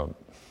 ma ei tea,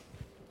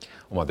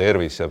 oma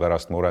tervise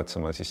pärast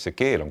muretsema, siis see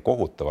keel on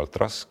kohutavalt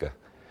raske.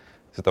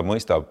 Seda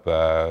mõistab,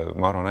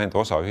 ma arvan,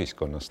 ainult osa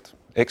ühiskonnast.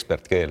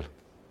 Ekspertkeel.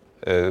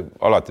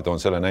 Alati toon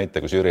selle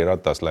näite, kus Jüri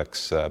Ratas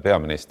läks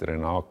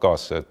peaministrina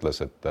AK-sse, ütles,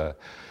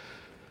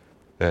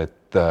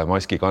 et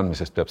maski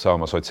kandmisest peab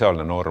saama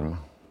sotsiaalne norm.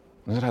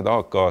 Sa lähed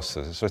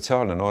AK-sse,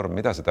 sotsiaalne norm,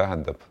 mida see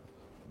tähendab?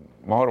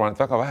 Ma arvan, et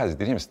väga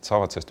vähesed inimesed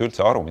saavad sellest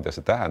üldse aru, mida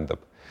see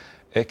tähendab.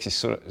 Ehk siis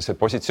see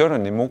positsioon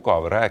on nii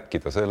mugav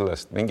rääkida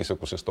sellest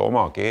mingisugusest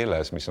oma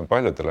keeles, mis on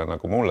paljudele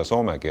nagu mulle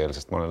soome keel,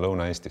 sest ma olen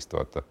Lõuna-Eestist,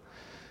 vaata.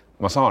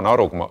 Ma saan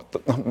aru,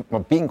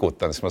 ma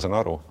pingutan, siis ma saan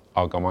aru,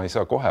 aga ma ei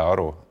saa kohe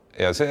aru.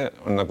 Ja see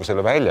on nagu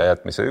selle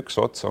väljajätmise üks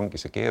ots ongi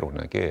see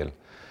keeruline keel.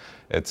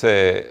 Et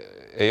see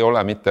ei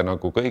ole mitte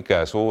nagu kõige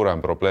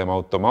suurem probleem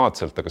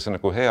automaatselt, aga see on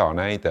nagu hea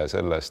näide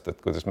sellest, et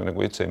kuidas me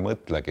nagu üldse ei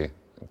mõtlegi,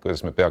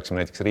 kuidas me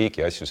peaksime näiteks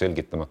riigi asju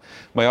selgitama.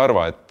 Ma ei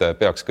arva, et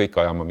peaks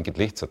kõik ajama mingit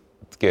lihtsat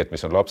keelt,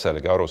 mis on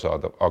lapselegi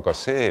arusaadav, aga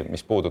see,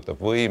 mis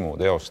puudutab võimu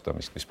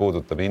teostamist, mis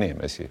puudutab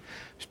inimesi,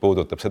 mis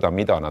puudutab seda,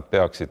 mida nad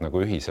peaksid nagu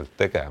ühiselt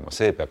tegema,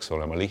 see peaks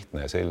olema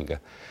lihtne ja selge.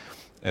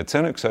 Et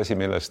see on üks asi,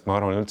 millest ma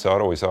arvan üldse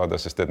aru ei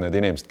saada, sest et need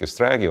inimesed, kes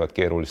räägivad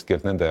keerulist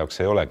keelt, nende jaoks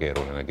ei ole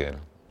keeruline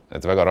keel.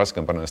 Et väga raske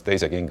on panna ennast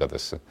teise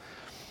kingadesse.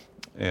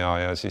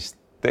 ja siis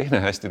teine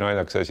hästi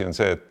naljakas asi on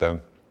see, et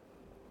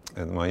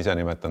ma ise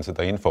nimetan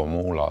seda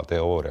infomuula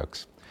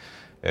teooriaks.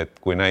 Et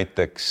kui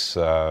näiteks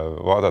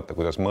vaadata,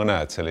 kuidas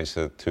mõned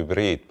sellised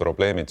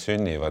hübriidprobleemid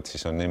sünnivad,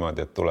 siis on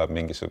niimoodi, et tuleb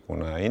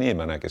mingisugune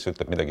inimene, kes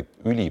ütleb midagi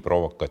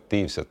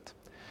üliprovokatiivset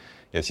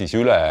ja siis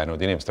ülejäänud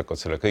inimesed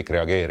hakkavad selle kõik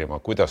reageerima,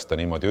 kuidas ta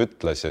niimoodi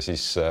ütles ja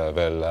siis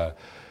veel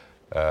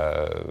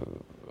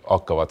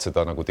hakkavad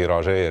seda nagu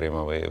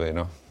tiražeerima või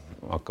noh,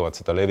 hakkavad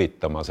seda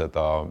levitama,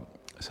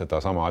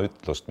 seda sama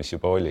ütlust, mis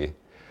juba oli.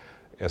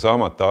 Ja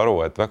saamata aru,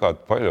 et väga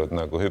paljud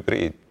nagu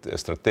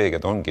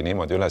hübriidstrateegiad ongi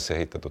niimoodi üles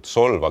ehitatud,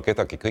 solva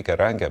kedagi kõige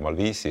rängemal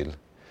viisil.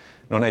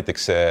 No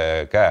näiteks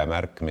see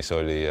käemärk, mis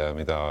oli,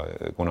 mida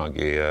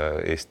kunagi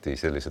Eesti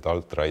sellised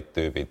alt-right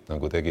tüübid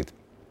nagu tegid,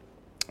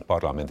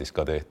 parlamendis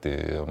ka tehti,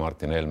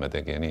 Martin Helme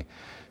tegi ja nii.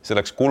 See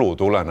läks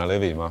kulutulena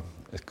levima.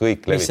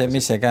 Kõik levitasid.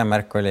 Mis see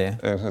käemärk oli?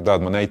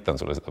 Tahad, ma näitan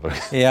sulle seda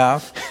praegu. Jaa.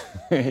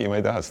 Ei,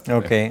 ma ei taha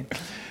seda. Okay.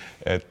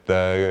 Et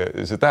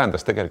see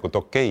tähendas tegelikult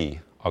okei,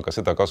 aga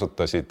seda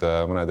kasutasid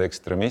mõned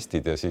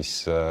ekstremistid ja siis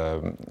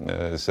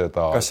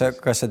seda...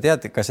 Kas sa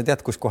tead,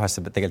 kus kohas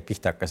see tegelikult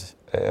pihta hakkas?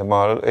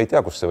 Ma ei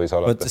tea, kus see võis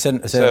alata.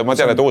 Ma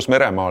tean, et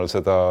Uus-Meremaal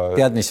seda...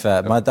 Tead, mis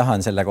ma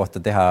tahan selle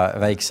kohta teha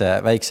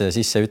väikse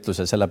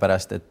sisseütluse,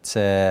 sellepärast, et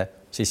see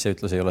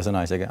sisseütlus ei ole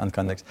sõna isegi,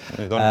 andke andeks.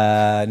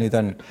 Nüüd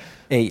on.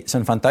 Ei, see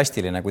on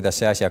fantastiline, kuidas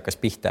see asi hakkas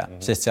pihta,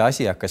 sest see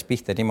asi hakkas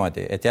pihta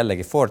niimoodi, et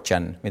jällegi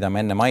 4chan, mida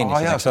ma enne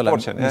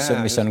mainisin,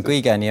 mis on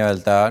kõige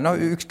nii-öelda, no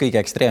üks kõige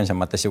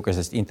ekstreemsematest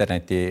siukesest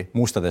interneti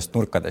mustadest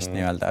nurkadest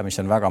nii-öelda, mis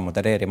on väga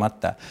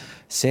modereerimata.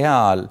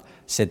 Seal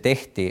see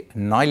tehti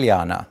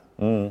naljana,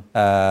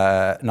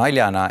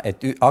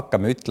 et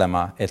hakkame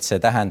ütlema, et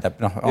see tähendab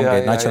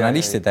ongi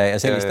natsionalistide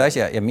ja selliste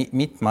asja ja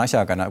mitme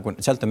asjaga, nagu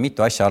sealt on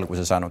mitu asja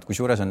alguse saanud, kui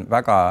suures on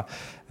väga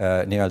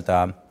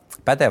nii-öelda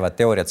pädevad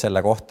teooriad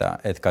selle kohta,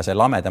 et ka see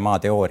lameda maa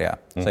teooria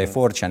sai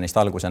 4chanist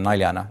alguse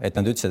naljana, et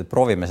nad ütlesid, et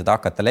proovime seda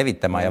hakata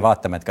levitama ja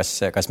vaatame, et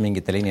kas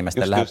mingitel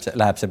inimestel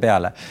läheb see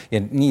peale. Ja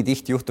nii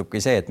tihti juhtubki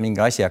see, et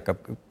mingi asi hakkab,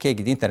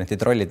 keegid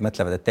internetitrollid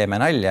mõtlevad, et teeme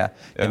nalja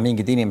ja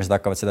mingid inimesed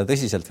hakkavad seda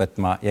tõsiselt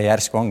võtma ja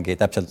järsku ongi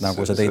täpselt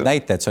nagu sa tõid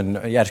näite, et see on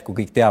järsku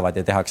kõik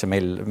teavad ja tehakse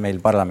meil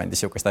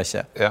parlamendis siukest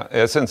asja.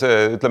 Ja see on see,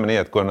 ütleme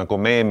nii, et kui on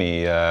nagu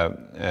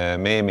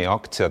meemi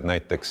aktsiad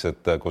näiteks,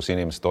 et kus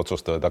inimesed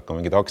otsustavad hakka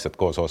mingid aktsiad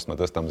koos ostma,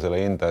 tõstame selle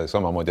hinda,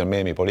 samamoodi on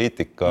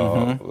meemipoliitika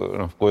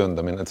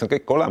kujundamine, et see on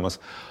kõik olemas,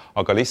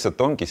 aga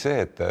lihtsalt ongi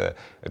see, et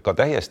ka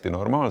täiesti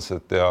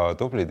normaalsed ja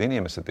tublid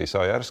inimesed ei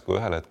saa järsku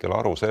ühel hetkel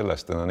aru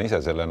sellest, et on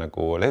ise selle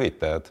nagu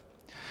levitajad.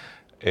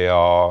 Ja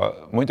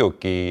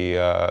muidugi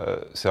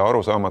see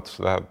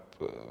arusaamatus läheb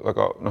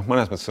väga,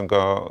 mõnes mõttes on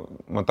ka,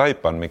 ma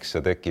taipan, miks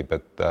see tekib,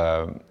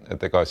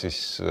 et ega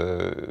siis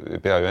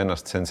ei pea ju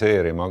ennast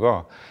tsenseerima ka.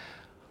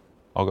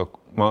 Aga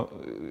ma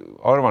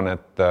arvan,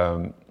 et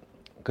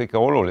kõige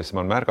olulisem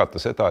on märgata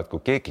seda, et kui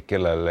keegi,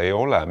 kellel ei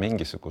ole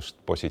mingisugust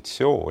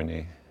positsiooni,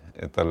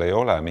 et tal ei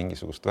ole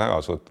mingisugust väga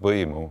suurt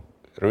võimu,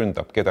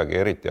 ründab kedagi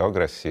eriti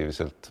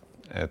agressiivselt,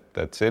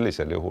 et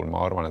sellisel juhul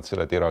ma arvan, et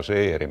selle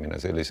tiražeerimine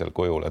sellisel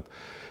kujul,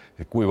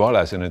 et kui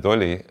vale see nüüd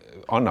oli,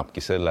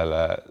 annabki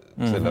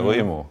selle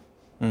võimu.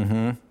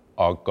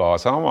 Aga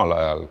samal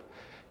ajal,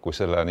 kui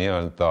selle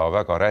nii-öelda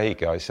väga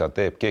räige asja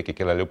teeb keegi,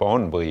 kellel juba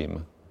on võim,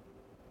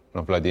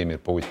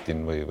 Vladimir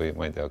Putin või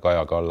ma ei tea,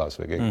 Kaja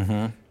Kallas või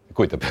keegi,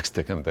 kui ta peaks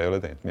tegema, ta ei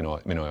ole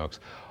teinud minu jaoks.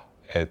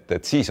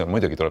 Et siis on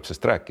muidugi tuleb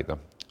sellest rääkida.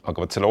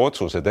 Aga võt selle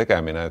otsuse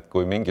tegemine, et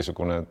kui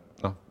mingisugune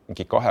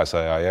mingi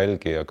 200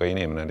 jälgijaga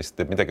inimene lihtsalt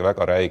teeb midagi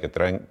väga räiget,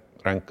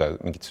 ränka,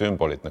 mingit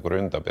sümbolit nagu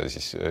ründab ja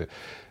siis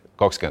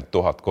 20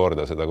 000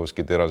 korda seda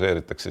kuskil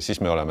tiražeeritakse,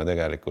 siis me oleme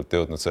tegelikult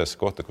jõudnud sellesse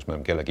kohta, kus me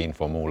oleme kellegi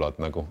infomuulad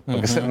nagu.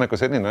 Aga see on nagu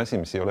selline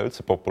asi, mis ei ole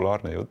üldse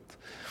populaarne jutt.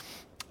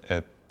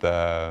 Et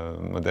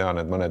ma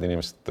tean, et mõned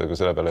inimesed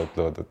selle peale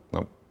ütlevad, et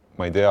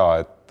ma ei tea,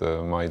 et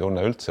ma ei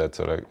tunne üldse,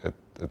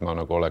 et ma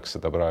nagu oleks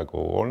seda praegu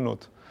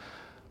olnud.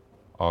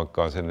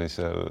 Aga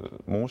sellisel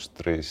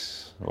mustris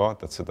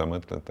vaatad seda,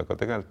 mõtled, aga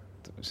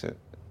tegelikult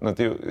nad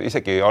ju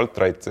isegi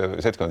alt-right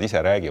seltskonnad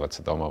ise räägivad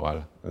seda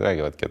omavahel.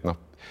 Räägivadki, et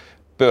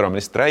pöörame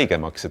lihtsalt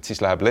räigemaks, et siis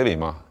läheb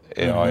levima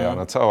ja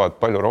nad saavad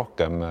palju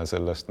rohkem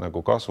sellest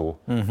nagu kasu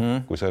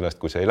kui sellest,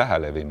 kui see ei lähe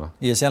levima.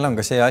 Ja seal on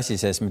ka see asi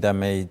sees, mida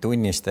me ei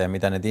tunnista ja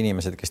mida need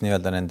inimesed, kes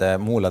nii-öelda nende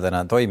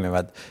muuladena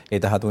toimivad,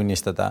 ei taha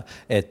tunnistada,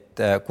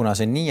 et kuna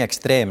see on nii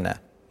ekstreemne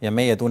ja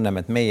meie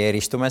tunneme, et meie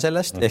eristume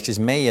sellest, ehk siis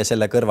meie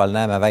selle kõrval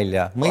näeme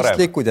välja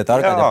mõistlikud ja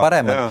targad ja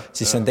paremad,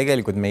 siis see on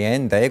tegelikult meie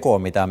enda ego,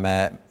 mida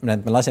me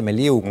laseme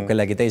liugu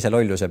kellegi teise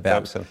lolluse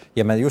peal.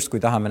 Ja me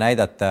justkui tahame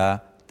näidata,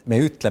 me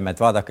ütleme,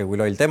 et vaadake, kui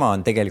loll tema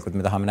on, tegelikult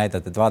me tahame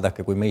näidata, et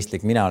vaadake, kui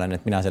mõistlik mina olen,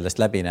 et mina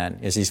sellest läbi näen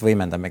ja siis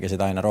võimendamegi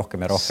seda aina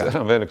rohkem ja rohkem. See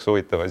on veel üks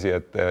huvitav asi,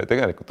 et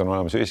tegelikult on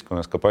olemas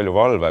ühiskonnas ka palju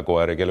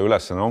valvekoeri, kelle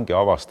ülesanne ongi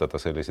avastada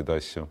selliseid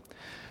asju.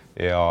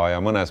 Ja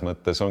mõnes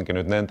mõttes ongi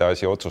nüüd nende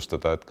asi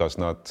otsustada, et kas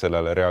nad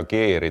sellele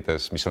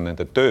reageerides, mis on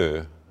nende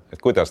töö, et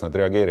kuidas nad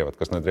reageerivad,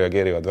 kas nad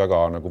reageerivad väga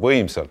nagu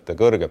võimsalt ja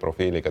kõrge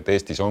profiiliga, et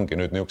Eestis ongi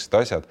nüüd niisugused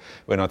asjad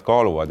või nad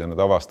kaaluvad ja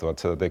nad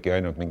avastavad, seda tegi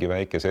ainult mingi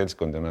väike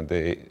seltskond ja nad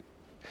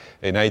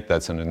ei näita,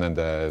 et see on nüüd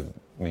nende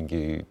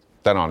mingi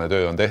tänane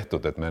töö on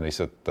tehtud, et me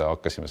lihtsalt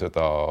hakkasime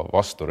seda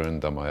vastu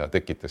ründama ja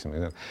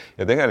tekitasime.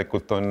 Ja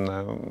tegelikult on,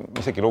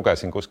 isegi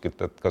lugesin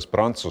kuskilt, et kas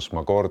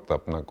Prantsusmaa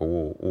kordab nagu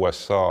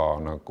USA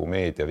nagu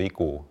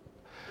meediavigu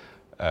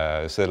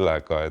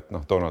sellega, et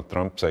Donald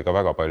Trump sai ka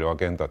väga palju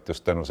agendat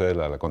just tänu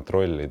sellele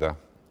kontrollida,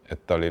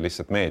 et ta oli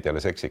lihtsalt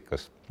meediale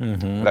seksikas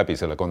läbi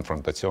selle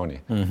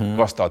konfrontatsiooni.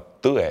 Vasta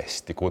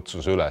tõesti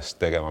kutsus üles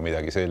tegema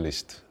midagi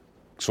sellist,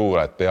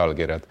 suured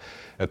pealkirjad,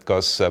 et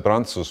kas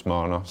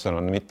Prantsusmaa, seal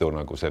on mitu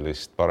nagu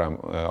sellist parem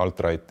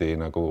alt-righti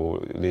nagu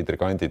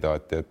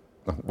liidrikandidaati,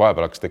 et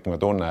vahepeal hakkas tekkima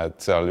tunne, et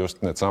seal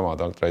just need samad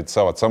alt-right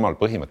saavad samal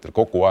põhimõttel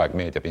kogu aeg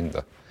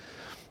meediapinda.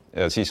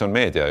 Ja siis on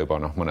meedia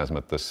juba mõnes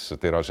mõttes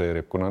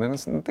tiražeerib, kuna neil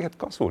on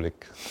tegelikult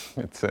kasulik,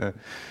 et see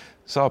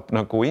saab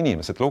nagu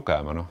inimesed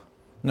lugema,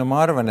 No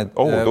ma arvan, et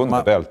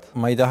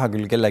ma ei taha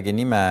küll kellegi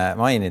nime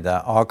mainida,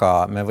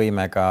 aga me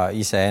võime ka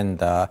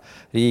iseenda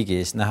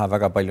riigis näha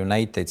väga palju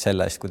näiteid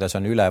sellest, kuidas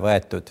on üle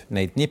võetud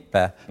neid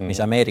nippe,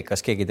 mis Ameerikas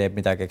keegi teeb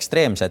midagi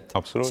ekstreemset.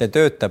 See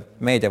töötab,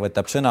 meedia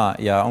võtab sõna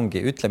ja ongi,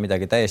 ütle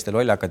midagi täiesti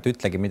lollakat,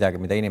 ütlegi midagi,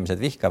 mida inimesed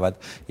vihkavad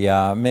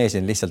ja me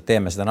siin lihtsalt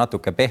teeme seda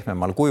natuke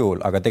pehmemal kujul,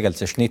 aga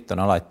tegelikult see šnitt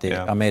on alati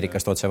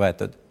Ameerikast otse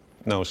võetud.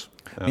 Nõus.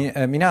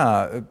 Mina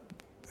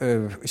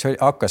see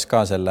hakkas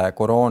ka selle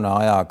koroona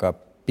ajaga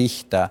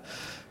pihta,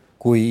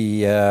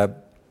 kui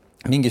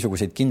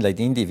mingisuguseid kindlaid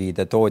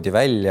indiviide toodi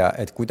välja,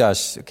 et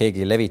kuidas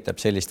keegi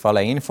levitab sellist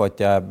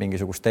valeinfot ja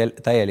mingisugust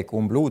täielikku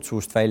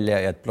umbluudsuust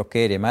välja ja et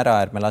blokeerime ära,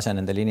 ärme lase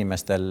nendel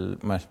inimestel,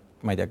 ma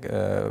ei tea,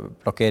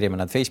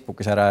 blokeerime nad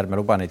Facebookis ära, ärme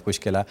luba neid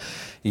kuskile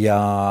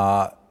ja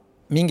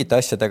mingite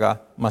asjadega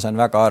ma saan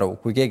väga aru,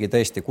 kui keegi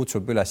tõesti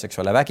kutsub üles, eks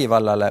ole,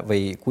 vägivallale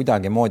või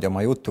kuidagi moodi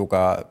oma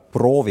jutuga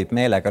proovib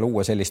meelega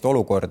luua sellist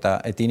olukorda,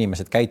 et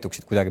inimesed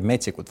käituksid kuidagi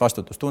metsikult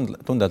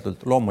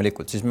vastutustundetult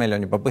loomulikult, siis meil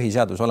on juba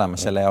põhiseadus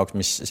olemas selle jaoks,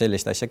 mis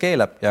sellist asja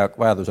keelab ja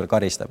vajadusel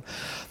karistab.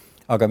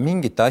 Aga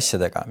mingite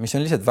asjadega, mis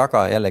on lihtsalt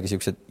väga jällegi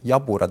sellised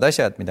jaburad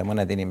asjad, mida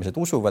mõned inimesed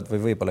usuvad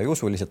või võib-olla ei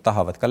usu, lihtsalt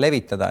tahavad ka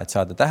levitada, et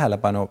saada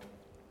tähelepanu,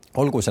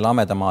 olgu see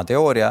Lamedamaa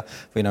teooria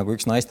või nagu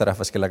üks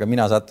naisterahvas, kellega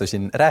mina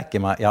sattusin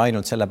rääkima ja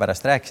ainult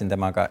sellepärast rääkisin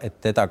temaga, et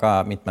teda ka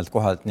mitmelt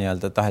kohalt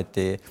nii-öelda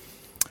taheti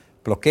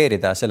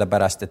blokeerida,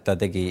 sellepärast, et ta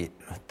tegi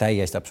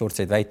täiesti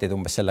absurdseid väiteid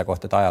umbes selle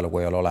kohta, et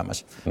ajalugu ei ole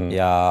olemas.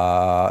 Ja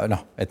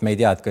et me ei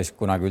tea, et kas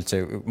kunagi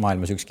üldse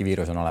maailmas ükski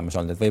viirus on olemas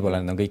olnud, et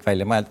võib-olla need on kõik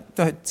välja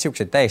mõeldud, et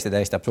siukseid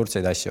täiesti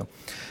absurdseid asju.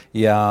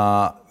 Ja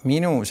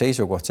minu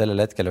seisukoht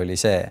sellel hetkel oli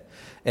see,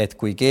 et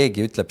kui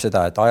keegi ütleb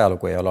seda, et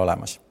ajalugu ei ole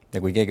olemas, ja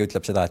kui keegi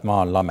ütleb seda, et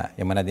maa on lame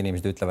ja mõned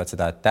inimesed ütlevad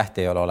seda, et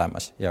tähti ei ole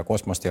olemas ja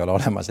kosmost ei ole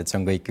olemas, et see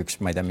on kõik üks,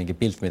 ma ei tea, mingi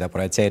pilt, mida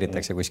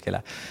projitseeritakse kuskile,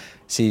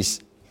 siis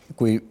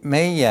kui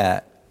meie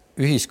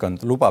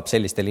ühiskond lubab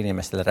sellistel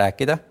inimestel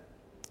rääkida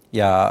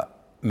ja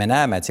me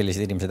näeme, et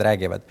sellised inimesed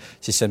räägivad,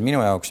 siis see on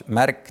minu jaoks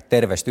märk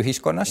tervest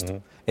ühiskonnast,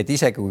 et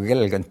isegi kui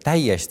kellelgi on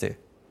täiesti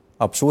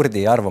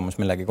absurdi arvamus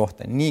millegi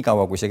kohta, nii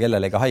kaua kui see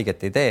kellelegi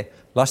haiget ei tee,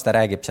 las ta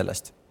räägib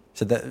sellest.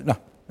 Seda,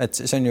 et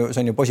see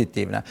on ju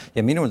positiivne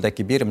ja minul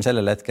tekib hirm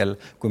sellel hetkel,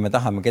 kui me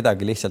tahame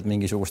kedagi lihtsalt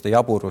mingisuguste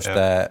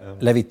jaburuste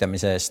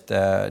levitamise eest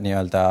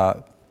nii-öelda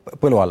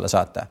põlu alla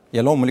saata.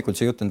 Ja loomulikult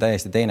see jutt on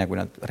täiesti teine, kui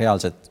nad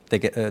reaalselt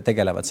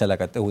tegelevad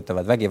sellega, et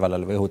õhutavad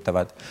vägivallale või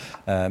õhutavad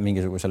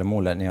mingisugusele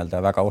muule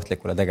nii-öelda väga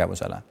ohtlikule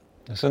tegevusele.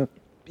 See on,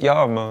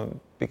 ma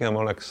pigem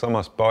oleks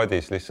samas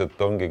paadis, lihtsalt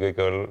ongi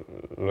kõige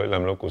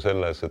lollem lugu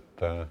selles,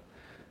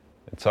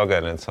 et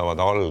sageli need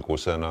saavad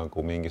alguse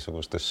nagu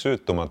mingisugustest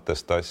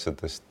süütumatest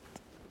asjadest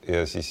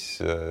ja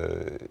siis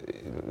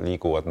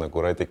liiguvad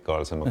nagu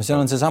radikaalsemaks. See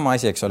on see sama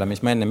asi, eks ole,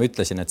 mis ma ennem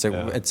ütlesin, et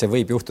see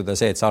võib juhtuda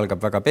see, et see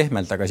algab väga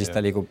pehmelt, aga siis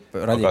ta liigub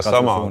radikaalses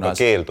suunas. Aga sama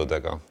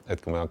keeldudega,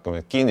 et kui me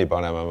hakkame kinni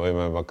panema,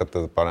 võime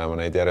hakata panema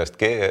neid järjest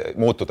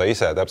muutuda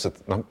ise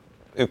täpselt,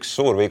 üks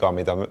suur viga,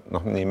 mida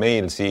nii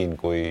meil siin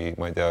kui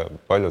ma ei tea,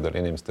 paljudel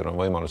inimestel on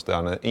võimalus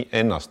teha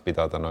ennast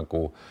pidada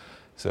nagu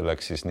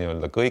selleks siis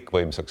nii-öelda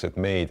kõikvõimsaks, et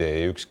meid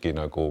ei ükski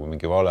nagu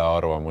mingi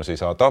valearvamus ei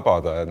saa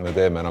tabada, et me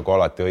teeme nagu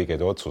alati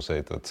õigeid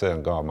otsuseid, et see on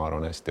ka, ma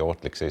arvan, hästi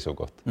ohtlik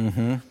seisukoht.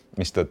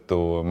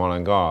 Mistõttu ma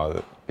olen ka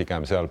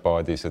pigem seal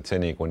paadis, et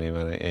seni, kuni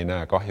me ei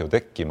näe kahju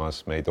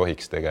tekkimas, me ei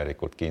tohiks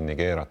tegelikult kinni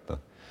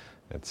keerata.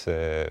 Et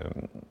see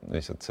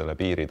lihtsalt selle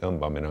piiri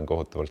tõmbamine on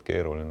kohutavalt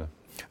keeruline.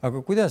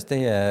 Aga kuidas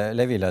teie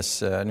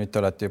Levilas, nüüd te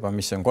olete juba,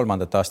 mis on 3.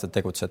 aastat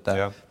tegutsete,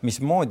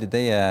 mismoodi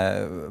teie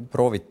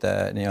proovite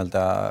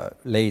nii-öelda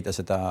leida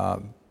seda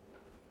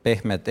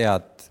pehmet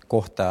head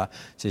kohta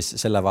siis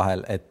selle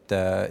vahel, et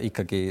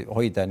ikkagi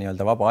hoida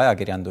nii-öelda vaba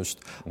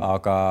ajakirjandust,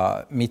 aga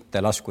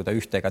mitte laskuda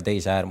ühte ega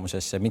teise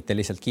äärmusesse, mitte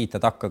lihtsalt kiita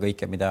takka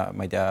kõike, mida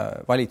ma ei tea,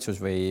 valitsus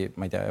või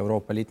ma ei tea,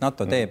 Euroopa Liit,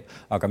 NATO teeb,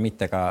 aga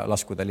mitte ka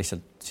laskuda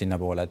lihtsalt sinna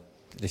poole,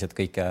 et lihtsalt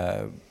kõike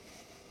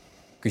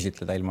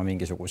küsitleda ilma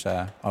mingisuguse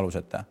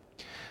aluseta?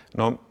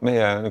 No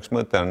meie üks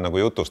mõte on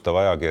nagu jutustav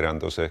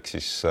ajakirjandus, ehk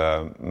siis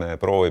me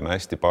proovime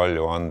hästi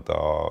palju anda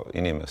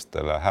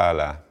inimestele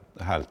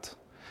häält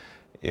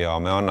ja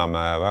me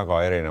anname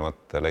väga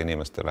erinevatele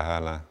inimestele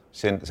hääle.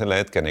 Selle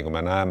hetkeni, kui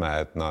me näeme,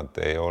 et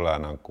nad ei ole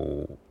nagu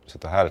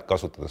seda häält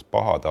kasutades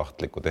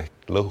pahatahtlikud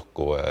ehk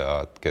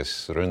lõhkujad, kes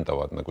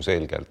ründavad nagu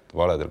selgelt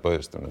valedel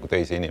põhjustel nagu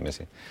teisi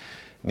inimesi.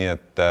 Nii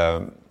et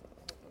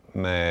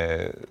me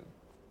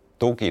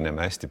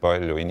tugineme hästi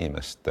palju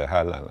inimeste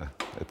häälele,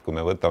 et kui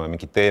me võtame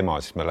mingi teema,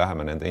 siis me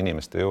läheme nende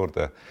inimeste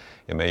juurde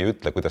ja me ei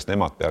ütle, kuidas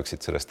nemad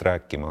peaksid sellest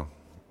rääkima.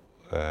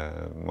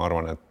 Ma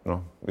arvan, et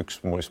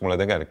üks, mis mulle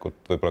tegelikult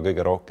võib-olla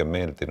kõige rohkem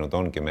meeldinud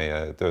ongi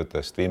meie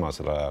töödest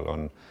viimasel ajal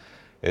on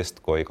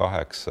Estkoi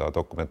 8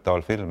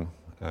 dokumentaalfilm,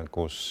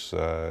 kus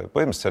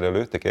põhimõtteliselt seal ei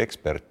ole ühtegi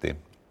eksperti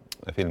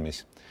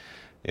filmis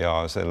ja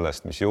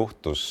sellest, mis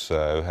juhtus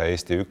ühe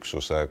Eesti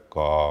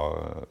üksusega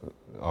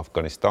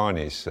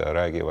Afganistanis,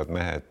 räägivad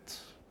mehed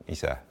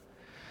ise.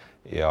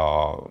 Ja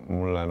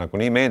mulle nagu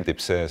nii meeldib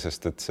see,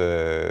 sest et see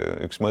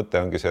üks mõte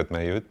ongi see, et me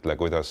ei ütle,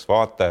 kuidas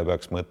vaataja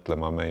peaks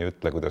mõtlema, me ei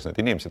ütle, kuidas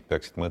need inimesed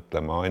peaksid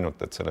mõtlema,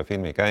 ainult et selle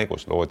filmi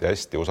käigus loodi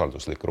hästi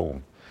usalduslik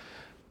ruum.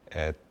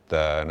 Et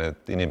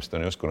need inimesed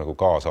on justkui nagu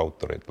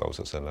kaasautorid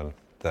lausa sellel.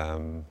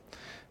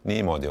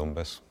 Niimoodi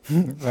umbes.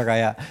 Väga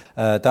hea.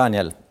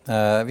 Daniel,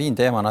 viin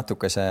teema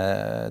natukese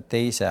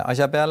teise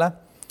asja peale.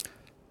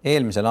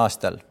 Eelmisel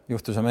aastal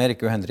juhtus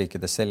Ameerika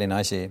Ühendriikides selline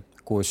asi,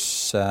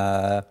 kus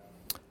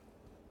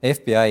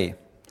FBI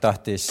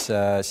tahtis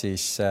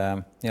siis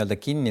nii-öelda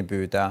kinni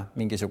püüda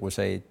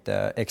mingisuguseid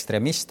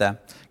ekstremiste,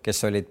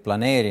 kes olid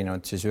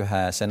planeerinud siis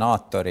ühe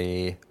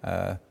senaatori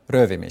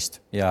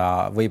röövimist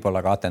ja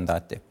võib-olla ka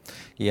atentaati.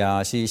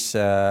 Ja siis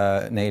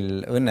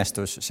neil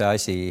õnnestus see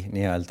asi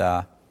nii-öelda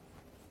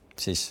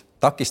siis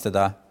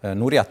takistada,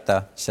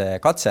 nurjata see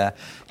katse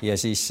ja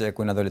siis,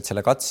 kui nad olid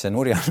selle katse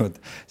nurjanud,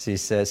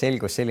 siis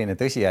selgus selline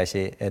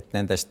tõsiasi, et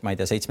nendest, ma ei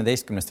tea,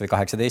 17 või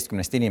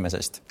 18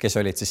 inimesest, kes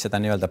olid siis seda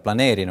nii-öelda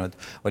planeerinud,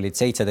 olid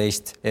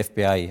 17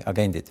 FBI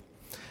agendid.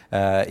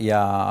 Ja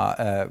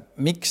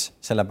miks?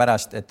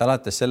 Sellepärast, et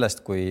alates sellest,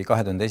 kui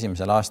 2001.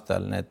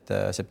 aastal need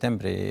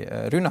septembri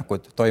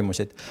rünnakud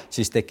toimusid,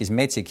 siis tekkis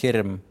metsik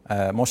hirm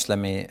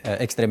moslemi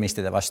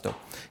ekstremistide vastu.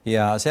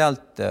 Ja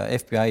sealt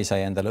FBI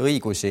sai endale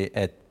õigusi,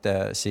 et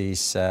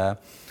siis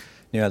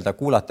nii-öelda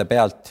kuulata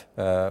pealt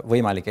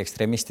võimalike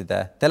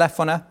ekstremistide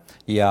telefone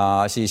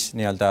ja siis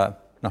nii-öelda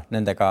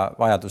nendega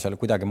vajadusel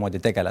kuidagimoodi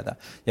tegeleda.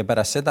 Ja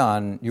pärast seda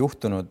on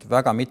juhtunud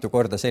väga mitu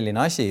korda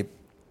selline asi,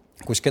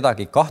 kus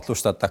kedagi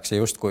kahtlustatakse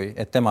justkui,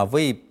 et tema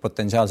võib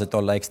potentsiaalselt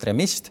olla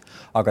ekstremist,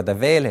 aga ta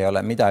veel ei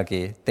ole midagi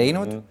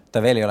teinud,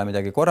 ta veel ei ole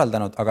midagi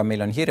korraldanud, aga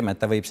meil on hirm, et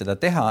ta võib seda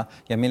teha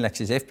ja milleks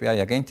siis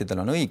FBI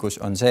agentidel on õigus,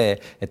 on see,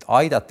 et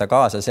aidata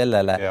kaasa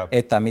sellele,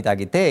 et ta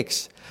midagi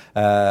teeks.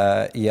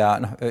 Ja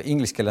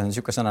inglise keeles on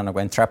niisugune sõna nagu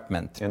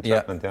entrapment.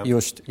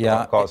 Just, ja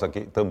kaasa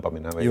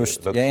tõmbamine.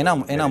 Just, ja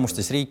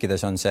enamustes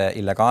riikides on see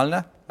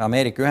illegaalne.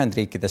 Ameerika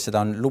Ühendriikides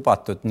seda on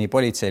lubatud nii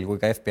politseil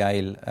kui ka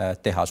FBI-l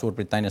teha.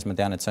 Suurbritannias ma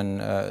tean, et see on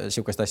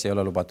niisugust asja ei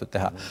ole lubatud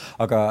teha.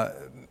 Aga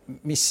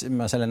mis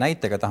ma selle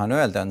näitega tahan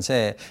öelda, on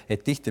see,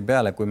 et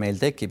tihtipeale, kui meil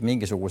tekib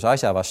mingisuguse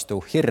asja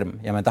vastu hirm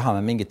ja me tahame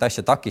mingit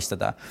asja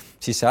takistada,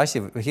 siis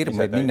see hirm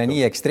võib minna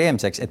nii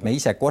ekstreemseks, et me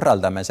ise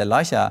korraldame selle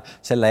asja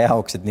selle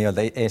jaoks, et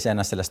nii-öelda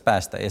ennast sellest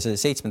päästa. Ja see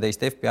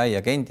 17 FBI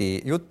agendi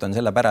jutt on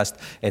sellepärast,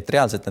 et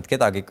reaalselt nad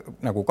kedagi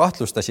nagu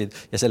kahtlustasid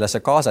ja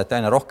sellesse kaasati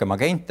aina rohkem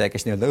agente,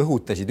 kes nii-öelda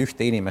õhutasid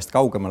ühte inimest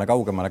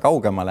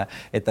kaugemale,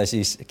 et ta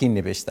siis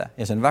kinni pista.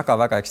 Ja see on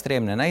väga-väga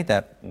ekstreemne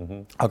näide.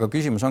 Aga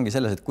küsimus ongi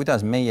selles, et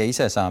kuidas meie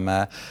ise saame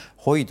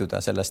hoiduda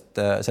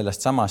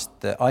sellest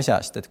samast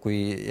asjast, et kui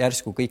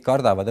järsku kõik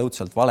kardavad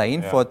õudselt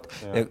valeinfot,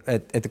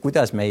 et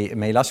kuidas me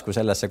ei lasku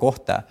sellesse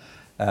kohta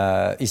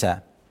ise?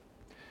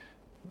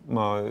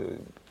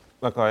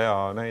 Väga hea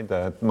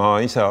näide, et ma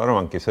ise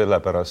arvangi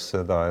sellepärast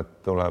seda, et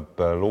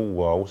tuleb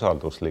luua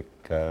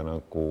usalduslik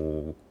nagu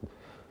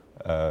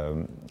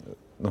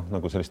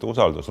sellist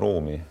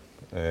usaldusruumi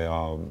ja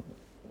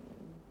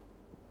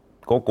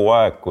kogu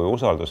aeg, kui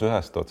usaldus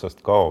ühest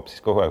otsast kaob,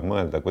 siis kogu aeg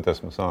mõelda,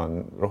 kuidas ma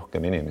saan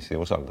rohkem inimesi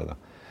usaldada.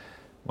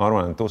 Ma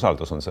arvan, et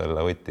usaldus on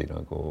selle võti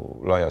nagu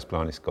laias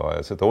plaanis ka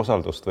ja seda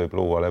usaldust võib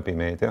luua läbi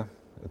meedia.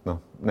 Et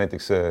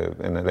näiteks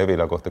enne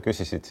Levila kohta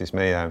küsisid, siis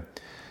meie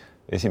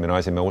esimene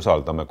asi, me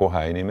usaldame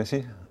kohe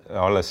inimesi.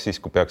 Alles siis,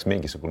 kui peaks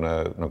mingisugune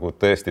nagu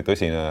tõesti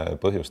tõsine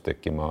põhjus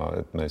tekkima,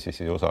 et me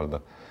siis ei usalda.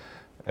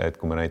 Et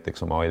kui me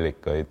näiteks oma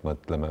allikaid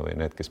mõtleme või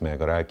need, kes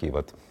meiega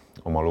räägivad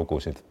oma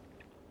lugusid.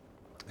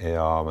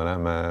 Ja me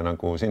näeme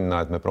nagu sinna,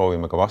 et me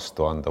proovime ka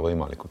vastu anda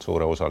võimalikult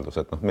suure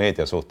usalduse, et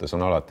meedia suhtes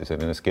on alati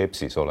selline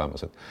skepsis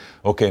olemas,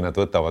 et okei, nad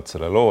võtavad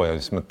selle loo ja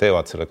siis nad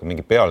teevad sellega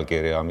mingi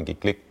pealkirja, mingi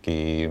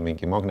klikki,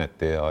 mingi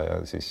magneti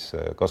ja siis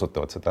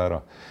kasutavad seda ära.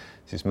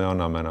 Siis me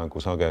anname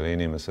nagu sageli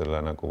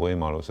inimesele nagu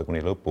võimaluse kuni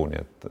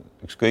lõpuni, et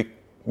ükskõik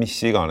mis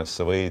iganes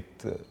sa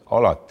võid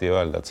alati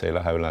öelda, et see ei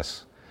lähe üles,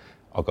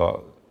 aga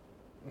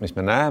mis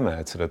me näeme,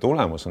 et selle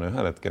tulemus on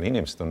ühel hetkel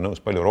inimesed on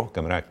nõus palju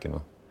rohkem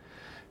rääkima.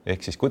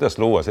 Ehk siis kuidas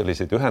luua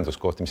selliseid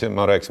ühenduskohti, mis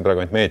ma rääkisin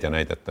praegu ainult meedia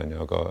näidet,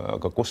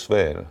 aga kus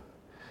veel?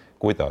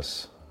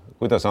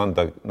 Kuidas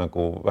anda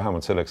nagu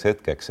vähemalt selleks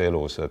hetkeks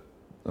elus, et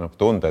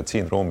tunda, et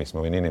siin ruumis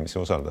ma võin inimesi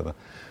usaldada.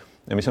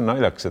 Ja mis on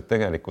naljaks, et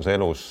tegelikus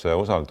elus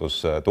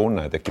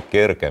usaldustunne tekib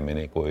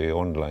kergemini kui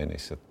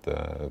online'is, et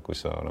kui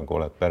sa nagu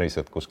oled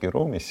päriselt kuskil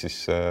ruumis,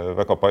 siis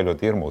väga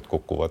paljud hirmud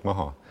kukuvad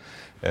maha.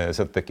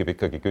 Sealt tekib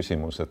ikkagi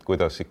küsimus, et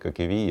kuidas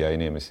ikkagi viia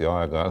inimesi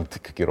aeg-ajalt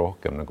ikkagi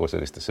rohkem nagu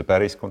sellistesse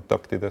päris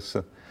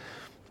kontaktidesse.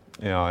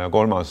 Ja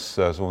kolmas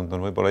suund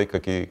on võib-olla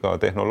ikkagi ka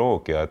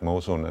tehnoloogia, et ma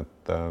usun,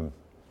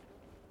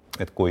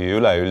 et kui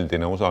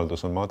üleüldine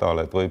usaldus on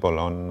madal, et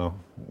võib-olla on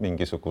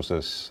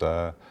mingisuguses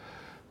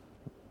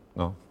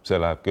see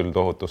läheb küll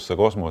tohutusse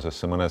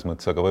kosmosesse mõnes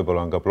mõttes, aga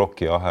võib-olla on ka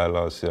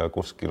plokiahelas ja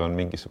kuskil on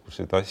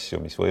mingisuguseid asju,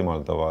 mis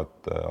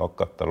võimaldavad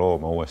hakata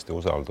looma uuesti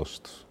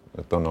usaldust,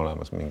 et on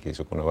olemas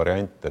mingisugune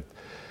variant,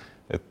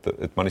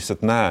 et ma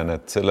lihtsalt näen,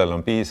 et sellel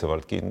on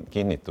piisavalt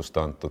kinnitust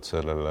antud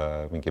sellele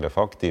mingile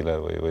faktile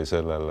või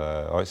sellele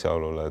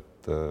asjaolule,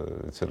 et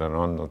sellele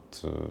on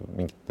andnud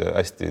mingite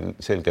hästi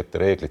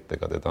selgete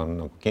reeglitega, teda on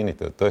nagu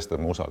kinnitatud, et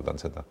tõesti ma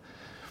usaldan seda.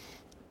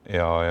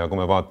 Ja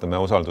kui me vaatame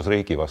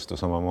usaldusriigi vastu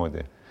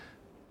samamoodi,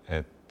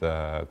 et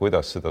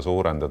kuidas seda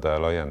suurendada ja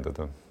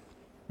laiendada.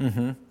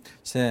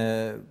 See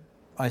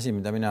asi,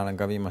 mida mina olen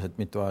ka viimased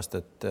mitu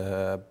aastat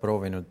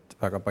proovinud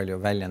väga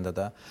palju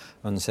väljendada,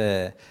 on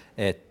see,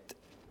 et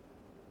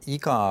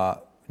iga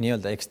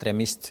nii-öelda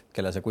ekstremist,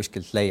 kelle sa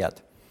kuskilt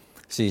leiad,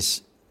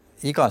 siis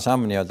iga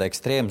samm nii-öelda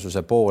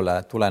ekstreemsuse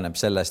poole tuleneb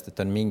sellest, et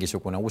on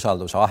mingisugune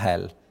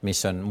usaldusahel, mis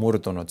on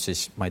murdunud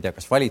siis, ma ei tea,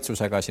 kas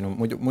valitsusega, sinu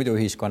muidu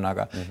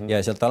ühiskonnaga ja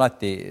sealt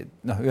alati,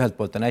 ühelt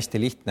poolt on hästi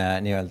lihtne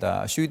nii-öelda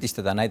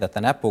süüdistada, näidata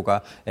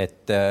näpuga,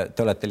 et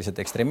te olete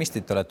lihtsalt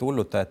ekstremistid, te olete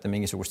hullutajate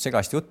mingisugust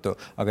segast juttu,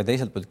 aga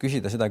teiselt poolt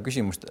küsida seda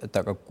küsimust, et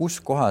aga kus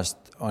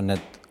kohast on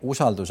need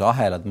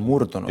usaldusahelad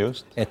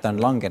murdunud, et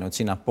on langenud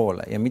sinna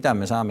poole ja mida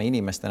me saame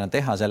inimestena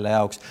teha selle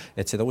jaoks,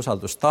 et seda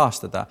usaldust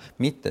taastada,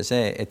 mitte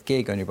see, et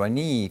keegi on juba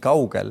nii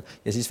kaugel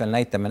ja siis veel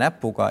näitame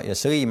näpuga ja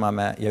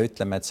sõimame ja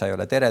ütleme, et sa ei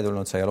ole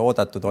teretulnud, sa ei ole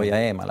oodatud, hoia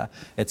eemale.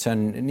 Et see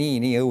on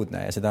nii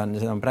õudne ja seda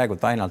on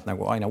praegult ainult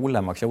nagu aina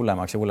hullemaks ja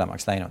hullemaks ja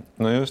hullemaks läinud.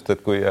 No just,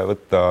 et kui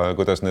võtta,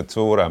 kuidas need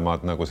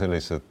suuremad nagu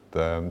sellised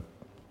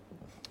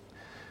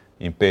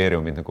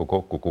impeeriumid nagu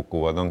kokku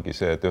kukuvad, ongi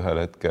see, et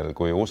ühel hetkel,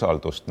 kui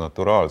usaldust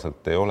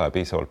naturaalselt ei ole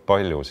piisavalt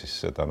palju, siis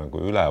seda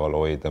nagu üleval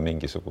hoida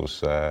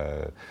mingisuguse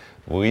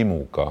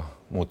võimuga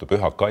muutub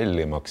üha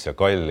kallimaks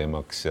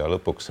ja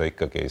lõpuks sa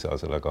ikkagi ei saa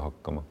sellega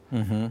hakkama.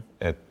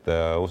 Et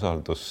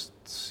usaldust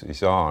ei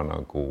saa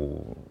nagu,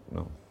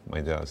 ma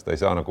ei tea, seda ei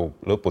saa nagu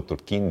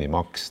lõputult kinni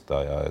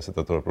maksta ja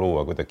seda tuleb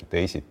luua kuidagi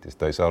teisiti,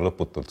 seda ei saa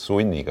lõputult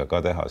sunniga ka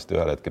teha, sest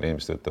ühel hetkel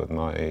inimesed ütlevad,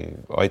 ma ei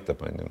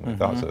aitab, ma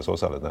ei taha selles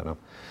osaleda enam.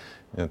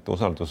 Et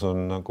usaldus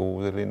on nagu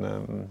selline,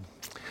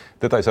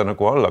 teda ei saa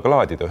nagu alla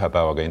klaadida ühe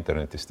päevaga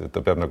internetist, et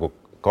ta peab nagu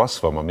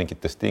kasvama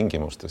mingites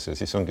tingimustes ja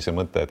siis ongi see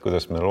mõte, et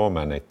kuidas me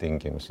loome neid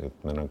tingimusi,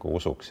 et me nagu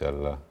usuks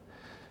jälle,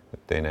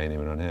 et teine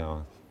inimene on hea.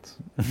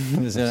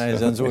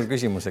 See on suur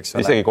küsimus, eks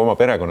ole. Isegi kui oma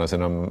perekonnas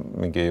enam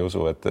mingi ei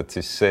usu, et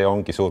siis see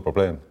ongi suur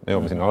probleem. Me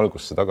jõuame sinna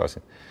algusse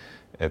tagasi.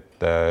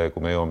 Et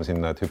kui me jõuame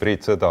sinna, et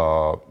hübriidsõda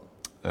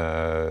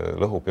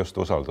lõhub just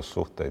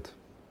usaldussuhteid,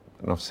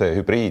 see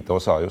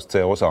hübriidosa, just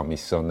see osa,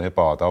 mis on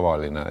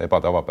ebatavaline,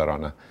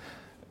 ebatavapärane.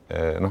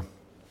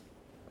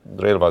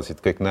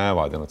 Relvasid kõik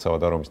näevad ja nad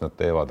saavad aru, mis nad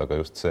teevad,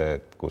 aga just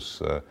see, et kus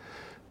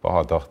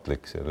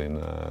pahatahtlik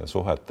selline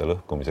suhete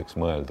lõhkumiseks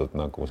mõeldud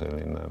nagu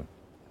selline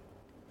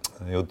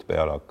jutt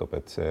peale hakkab,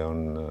 et see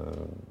on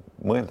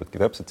mõeldudki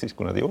täpselt siis,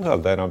 kui nad ei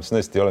usalda enam, siis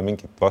neist ei ole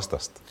mingit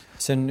vastast.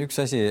 See on üks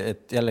asi,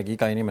 et jällegi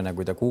iga inimene,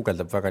 kui ta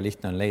guugeldab, väga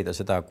lihtne on leida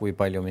seda, kui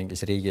palju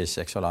mingis riigis,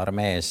 eks ole,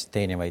 armees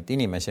teenivaid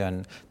inimesi on.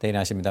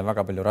 Teine asi, mida on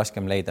väga palju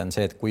raskem leida, on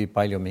see, et kui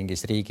palju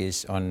mingis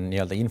riigis on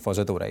nii-öelda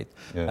infosõdureid.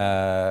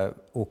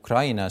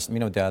 Ukrainas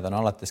minu teada on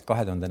alates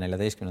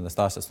 2014.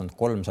 aastast on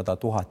 300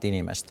 000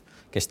 inimest,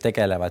 kes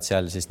tegelevad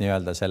seal siis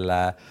nii-öelda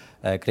selle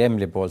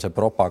Kremli poolse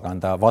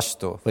propaganda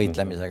vastu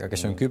võitlemisega,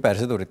 kes on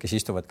kübersõdurid, kes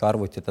istuvad ka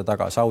arvutite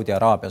taga. Saudi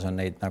Araabias on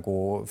neid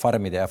nagu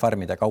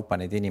farmide kaupa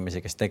neid inimesi,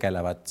 kes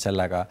tegelevad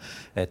sellega,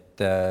 et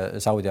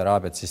Saudi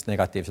Araabiat siis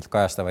negatiivselt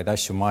kajastavaid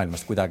asju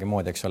maailmast kuidagi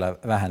moodi, eks ole,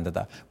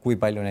 vähendada. Kui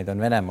palju neid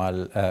on Venemaal,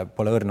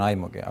 pole õrna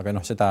aimugi, aga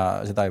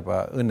seda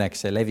juba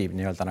õnneks see levib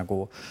nii-öelda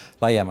nagu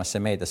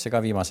laiemasse meediasse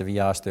ka viimase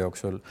 5 aasta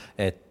jooksul,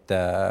 et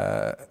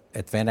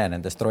Vene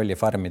nendes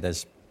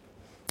trollifarmides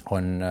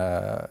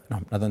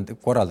nad on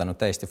korraldanud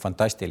täiesti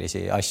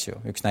fantastilisi asju.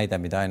 Üks näide,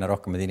 mida aina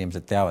rohkemad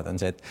inimesed teavad, on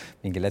see, et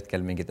mingil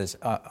hetkel mingites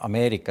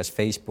Ameerikas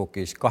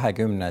Facebookis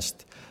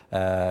 20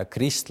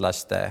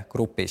 kristlaste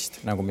grupist,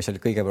 nagu mis oli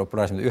kõige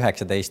populaarsem,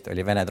 19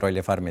 oli Vene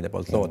trollifarmide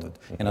poolt loodud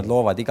ja nad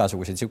loovad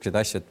igasuguseid siukseid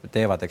asju, et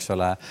teevad, eks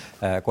ole,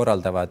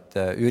 korraldavad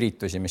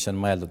üritusi, mis on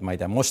mõeldud, ma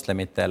ei tea,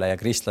 moslemitele ja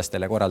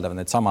kristlastele,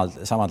 korraldavad need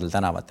samadel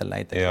tänavatel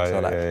näiteks, eks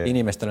ole.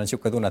 Inimestel on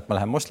siuke tunne, et ma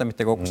lähen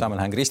moslemite kokku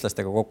saama, lähen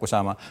kristlastega kokku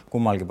saama,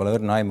 kummalgi pole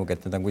õrna aimugi,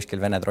 et need on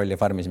kuskil Vene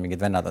trollifarmis,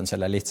 mingid vennad on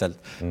selle lihtsalt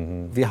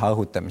viha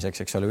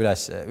õhutamiseks, eks ole,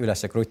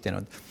 üles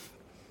kruttinud.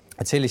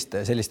 Et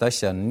sellist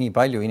asja on nii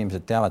palju,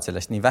 inimesed teavad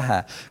sellest nii vähe.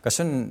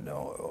 Kas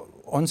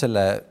on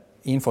selle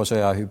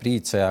infosõja,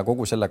 hübriidsõja,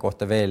 kogu selle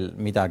kohta veel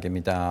midagi,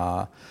 mida,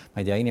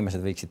 ma ei tea,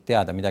 inimesed võiksid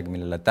teada, midagi,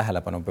 millele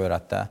tähelepanu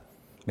pöörata?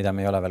 mida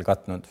me ei ole veel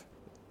katnud.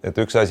 Et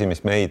üks asi,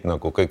 mis meid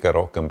nagu kõige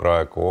rohkem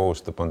praegu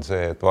ohustab, on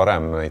see, et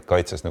varem neid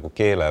kaitses nagu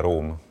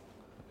keeleruum.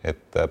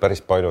 Et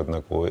päris paljud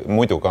nagu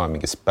muidu ka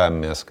mingi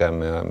spämm ja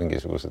skämm ja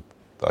mingisugused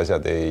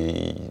asjad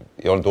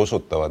ei olnud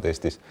usutavad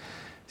Eestis,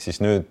 siis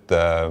nüüd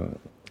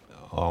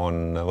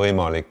on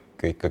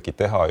võimalik ikkagi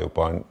teha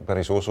juba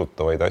päris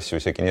usutavaid asju,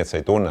 isegi nii, et sa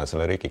ei tunne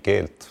selle riigi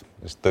keelt,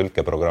 sest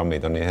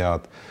tõlkeprogrammid on nii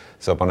head.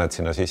 Sa paned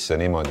sinna sisse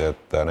niimoodi,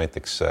 et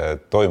näiteks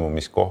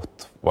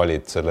toimumiskoht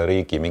valid selle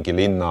riigi mingi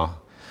linna,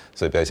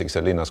 sa ei pea isegi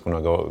seal linnas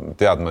kunagi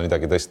teadma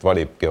midagi, tõesti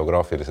valib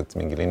geograafiliselt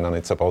mingi linna,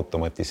 neid saab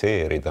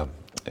automatiseerida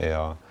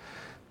ja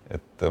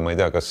et ma ei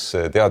tea, kas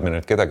teadmine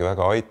nüüd kedagi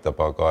väga aitab,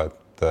 aga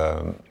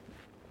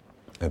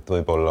et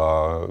võib-olla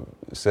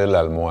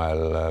sellel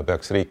moel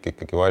peaks riik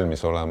ikkagi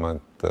valmis olema,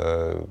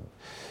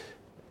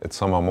 et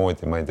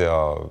samamoodi, ma ei tea,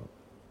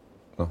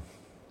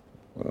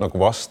 nagu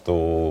vastu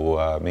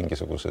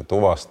mingisuguse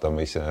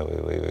tuvastamise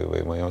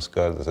või ma ei oska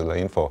öelda selle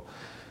info,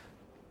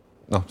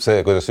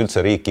 see, kuidas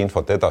üldse riik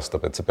infot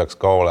edastab, et see peaks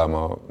ka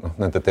olema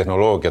nende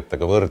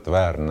tehnoloogiatega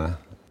võrdväärne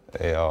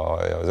ja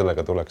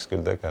sellega tuleks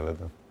küll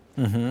tegeleda.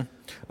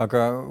 Aga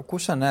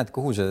kus sa näed,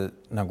 kuhu see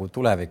nagu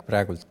tulevik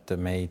praegult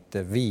meid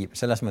viib?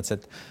 Selles mõttes,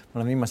 et ma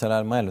olen viimasel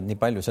ajal mõelnud nii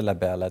palju selle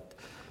peale, et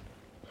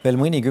veel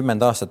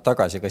mõnikümmend aastat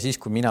tagasi, ka siis,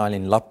 kui mina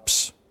olin laps,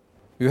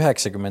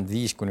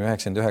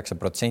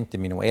 95–99%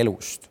 minu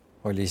elust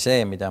oli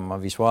see, mida ma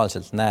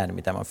visuaalselt näen,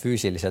 mida ma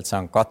füüsiliselt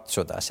saan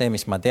katsuda. See,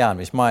 mis ma tean,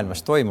 mis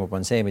maailmas toimub,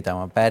 on see, mida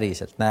ma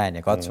päriselt näen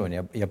ja katsun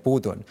ja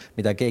puudun,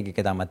 mida keegi,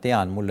 keda ma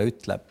tean, mulle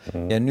ütleb.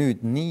 Ja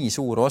nüüd nii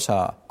suur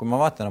osa, kui ma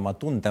vaatan oma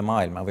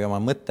tundemaailma või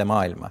oma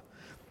mõttemaailma,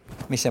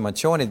 mis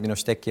emotsioonid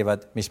minust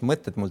tekivad, mis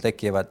mõtted mul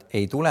tekivad,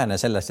 ei tulene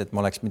sellest, et ma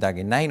oleks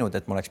midagi näinud,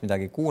 et ma oleks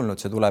midagi kuulnud,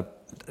 see tuleb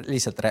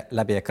lihtsalt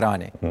läbi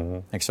ekraani,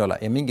 eks ole.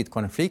 Ja mingid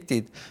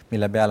konfliktid,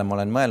 mille peale ma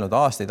olen mõelnud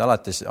aastaid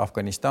alates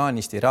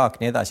Afganistanist, Iraak,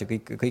 nii edasi,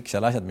 kõik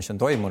seal asjad, mis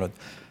on toimunud,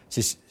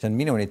 siis see on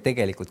minuni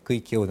tegelikult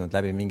kõik jõudnud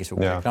läbi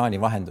mingisuguse ekraani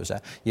vahenduse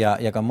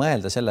ja ka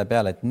mõelda selle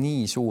peale, et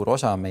nii suur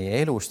osa meie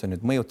elust on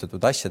nüüd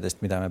mõjutatud asjadest,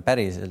 mida me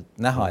päriselt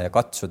näha ja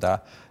katsuda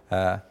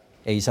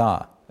ei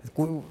saa.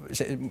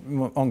 See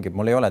ongi,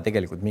 mul ei ole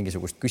tegelikult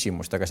mingisugust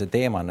küsimust, aga see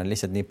teema on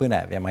lihtsalt nii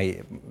põnev ja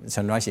see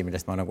on asi,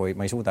 millest ma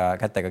ei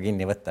suuda kätega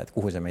kinni võtta, et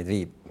kuhu see meid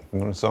viib.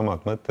 Mul on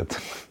samad mõtted,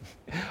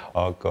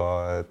 aga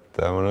et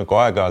mul nagu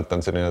aeg-ajalt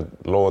on selline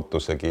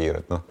lootuse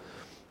kiir, et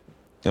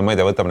ja ma ei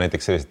tea, võtame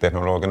näiteks sellise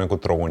tehnoloogia nagu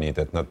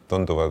droonid, et nad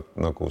tunduvad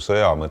nagu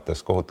sõja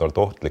mõttes kohutavalt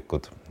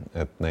ohtlikud,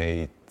 et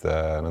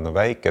nad on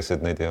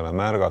väikesed, neid ei ole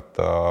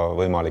märgata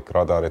võimalik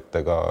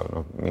radaritega,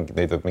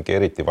 neid võib mingi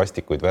eriti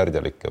vastikuid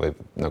värdjalikke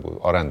võib nagu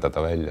arendada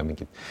välja,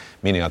 mingid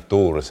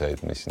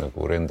miniatuurseid, mis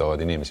nagu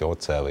ründavad inimesi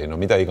otse või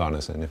mida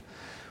iganes on ju.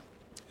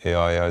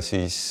 Ja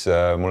siis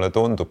mulle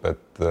tundub,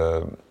 et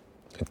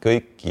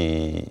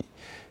kõiki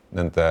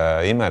nende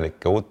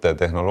imelike uute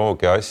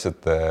tehnoloogia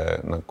asjade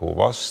nagu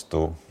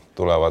vastu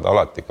tulevad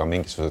alati ka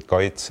mingisugused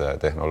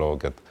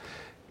kaitsetehnoloogiad.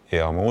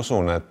 Ja ma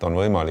usun, et on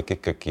võimalik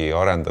ikkagi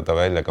arendada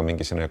välja ka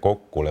mingi selline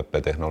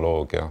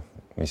kokkuleppetehnoloogia,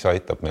 mis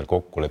aitab meil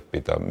kokku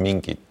leppida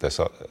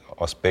mingites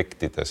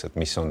aspektides, et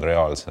mis on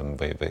reaalsem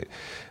või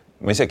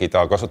ma isegi ei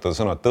taha kasutada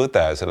sõna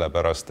tõde,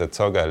 sellepärast, et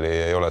sageli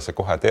ei ole see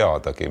kohe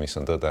teadagi, mis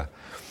on tõde.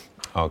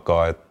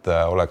 Aga et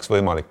oleks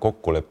võimalik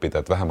kokku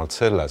leppida, et vähemalt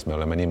selles me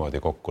oleme niimoodi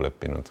kokku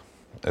leppinud.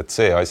 Et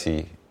see asi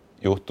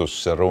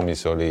juhtus, seal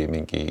ruumis oli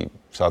mingi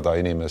 100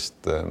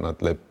 inimest, nad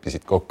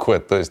leppisid kokku,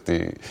 et tõesti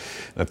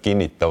nad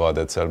kinnitavad,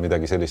 et seal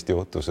midagi sellist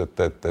juhtus,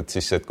 et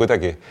siis et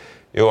kuidagi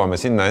jõuame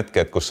sinna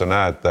hetke, et kus sa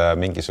näed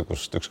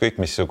mingisugust, ükskõik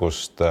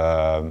missugust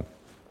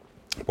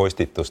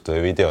postitust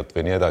või videot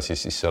või nii edasi,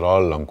 siis seal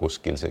all on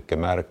kuskil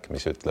selline märk,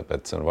 mis ütleb,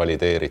 et see on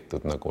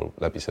valideeritud nagu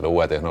läbi selle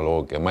uue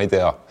tehnoloogia, ma ei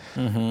tea.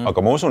 Aga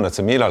ma usun, et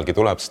see millalgi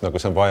tuleb, sest nagu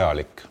see on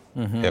vajalik.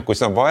 Ja kui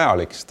see on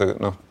vajalik, siis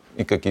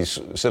ikkagi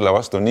selle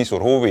vastu on nii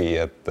suur huvi,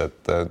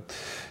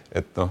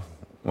 et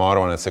ma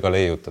arvan, et see ka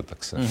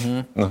leiutatakse.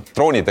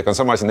 Droonidega on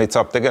sama asi, neid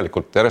saab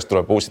tegelikult, järjest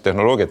tuleb uusi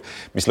tehnoloogiaid,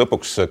 mis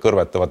lõpuks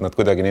kõrvetavad nad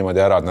kuidagi niimoodi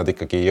ära, et nad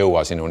ikkagi ei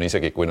jõua sinuni,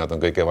 isegi kui nad on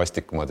kõige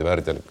vastikumad ja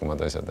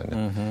värdjalikumad asjad.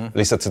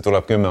 Lihtsalt see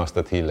tuleb 10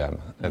 aastat hiljem.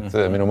 Et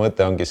minu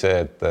mõte ongi see,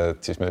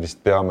 et siis me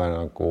lihtsalt peame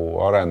nagu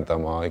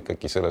arendama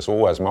ikkagi selles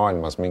uues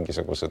maailmas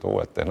mingisugused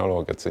uued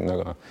tehnoloogiad sinna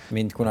ka.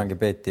 Mind kunagi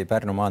peeti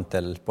Pärnu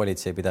maanteel,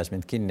 politsei pidas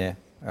mind kinni,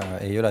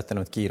 ei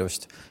ületanud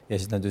kiirust ja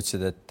siis nad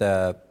ütlesid,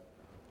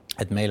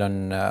 et meil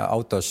on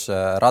autos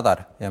radar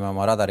ja me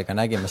oma radariga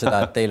nägime seda,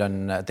 et teil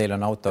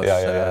on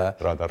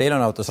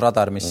autos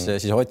radar, mis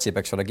siis otsib,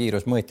 eks ole,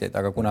 kiirusmõõtjaid,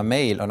 aga kuna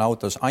meil on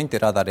autos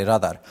antiradari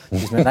radar,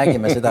 siis me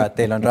nägime seda, et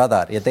teil on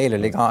radar ja teil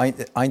oli ka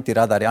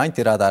antiradar,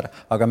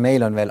 aga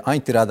meil on veel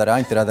antiradar,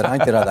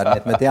 nii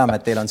et me teame,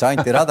 et teil on see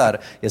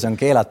antiradar ja see on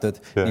keelatud,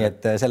 nii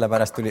et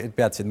sellepärast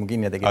peatasid mu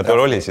kinni ja tegid. Aga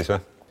teil oli siis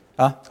või?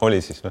 Oli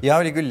siis või? Ja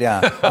oli küll,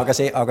 jaa. Aga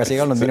see ei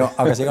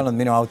olnud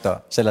minu auto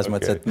selles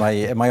mõttes, et ma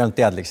ei olnud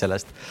teadlik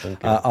sellest.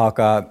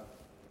 Aga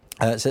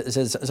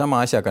see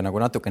sama asjaga nagu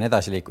natukene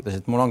edasi liikudes,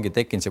 et mul ongi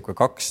tekkinud selline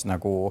kaks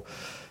nagu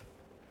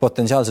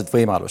potentsiaalset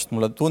võimalust.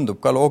 Mulle tundub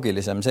ka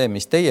loogilisem see,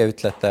 mis teie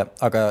ütlete,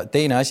 aga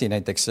teine asi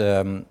näiteks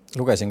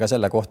lugesin ka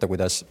selle kohta,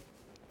 kuidas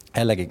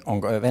jällegi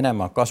on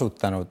Venemaa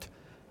kasutanud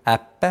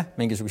äppe,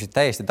 mingisuguseid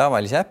täiesti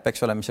tavalisi äppe,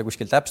 eks ole, mis sa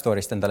kuskilt App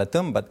Store'ist endale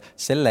tõmbad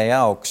selle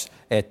jaoks,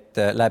 et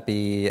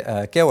läbi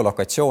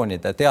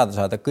geolokatsioonide teada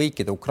saada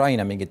kõikide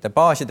Ukraina mingite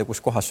baaside, kus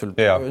kohas sul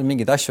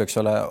mingeid asju, eks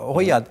ole,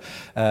 hoiad.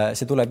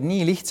 See tuleb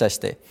nii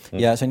lihtsasti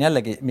ja see on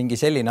jällegi mingi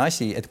selline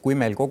asi, et kui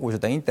meil kogu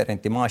seda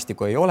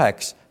internetimaastiku ei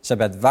oleks, sa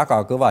pead väga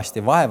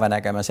kõvasti vaeva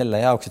nägema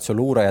selle jaoks, et su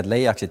luurajad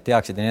leiaksid,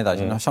 teaksid ja nii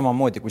edasi.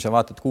 Samamoodi, kui sa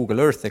vaatad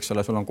Google Earth, eks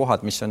ole, sul on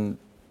kohad, mis on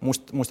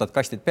mustad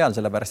kastid peal,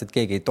 sellepärast, et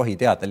keegi ei tohi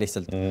teada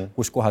lihtsalt,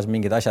 kus kohas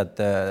mingid asjad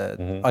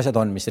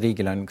on, mis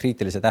riigil on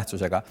kriitilise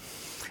tähtsusega.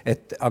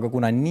 Aga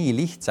kuna nii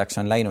lihtsaks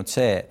on läinud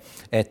see,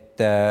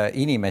 et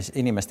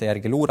inimeste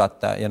järgi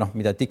luurata ja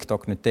mida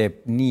TikTok nüüd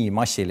teeb nii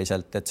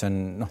massiliselt, et see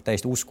on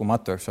täiesti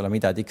uskumatu, eks ole,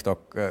 mida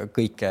TikTok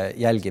kõike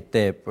jälgib,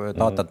 teeb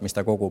datat, mis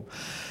ta kogub.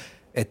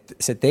 Et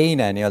see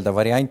teine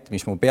variant,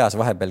 mis mu peas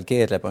vahepeal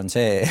keerleb, on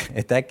see,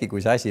 et äkki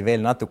kui see asi veel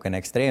natukene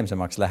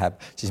ekstreemsemaks läheb,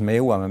 siis me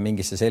jõuame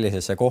mingisse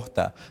sellisesse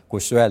kohta,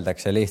 kus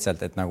öeldakse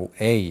lihtsalt, et nagu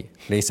ei,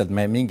 lihtsalt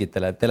me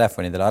mingitele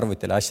telefonidele,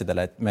 arvutile,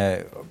 asjadele, et me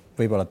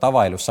võib-olla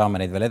tavaelus saame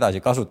neid veel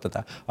edasi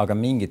kasutada, aga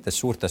mingites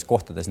suurtes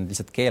kohtades need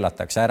lihtsalt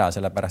keelatakse ära,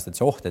 sellepärast, et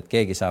see oht, et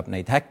keegi saab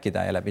neid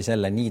häkkida ja läbi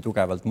selle nii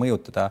tugevalt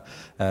mõjutada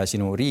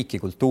sinu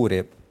riiki,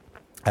 kultuuri,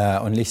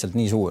 on lihtsalt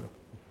nii suur.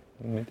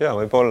 Ma ei tea,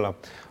 võib olla,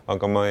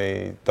 aga ma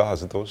ei taha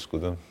seda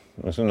uskuda.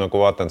 Ma nagu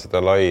vaatan seda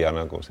laia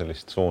nagu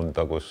sellist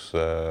suunda, kus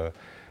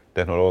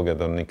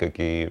tehnoloogiad on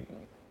ikkagi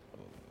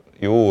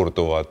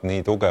juurduvad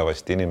nii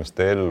tugevasti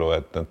inimeste ellu,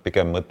 et nad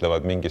pigem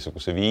mõtlevad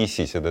mingisuguse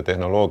viisi seda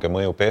tehnoloogia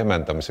mõju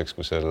pehmendamiseks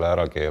kui selle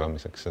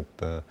ärakeelamiseks.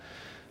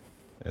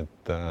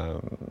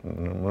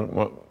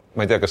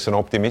 Ma ei tea, kas see on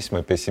optimism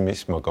või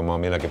pessimism, aga ma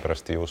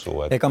millegipärast ei usu.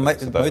 Ma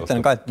ütlen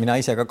ka, et mina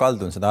ise ka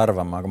kaldun seda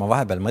arvama, aga ma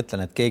vahepeal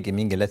mõtlen, et keegi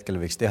mingil hetkel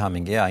võiks teha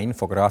mingi hea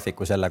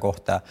infograafiku selle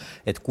kohta,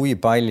 et kui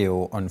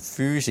palju on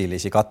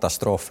füüsilisi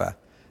katastroofe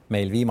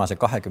meil viimase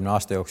 20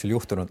 aasta jooksul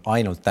juhtunud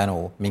ainult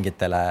tänu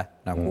mingitele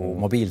nagu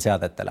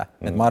mobiilseadetele.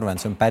 Et ma arvan,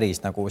 et see on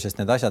päris nagu, sest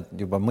need asjad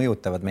juba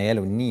mõjutavad meie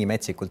elu nii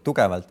metsikult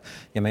tugevalt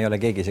ja me ei ole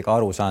keegi isegi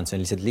aru saanud, see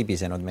on lihtsalt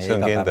libisenud meie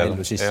igapäeva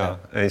ellu sisse.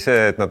 Ei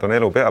see, et nad on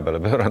elu pea peale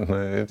pööranud,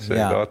 ma üldse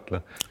ei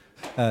kaatle.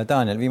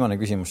 Daniel, viimane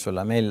küsimus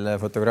sulle. Meil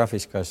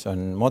Fotografiskas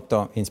on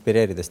moto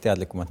inspireerides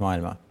teadlikumat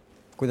maailma.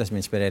 Kuidas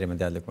me inspireerime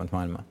teadlikumat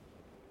maailma?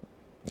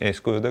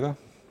 Eeskujudega.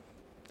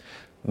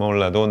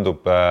 Mulle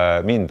tundub,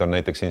 mind on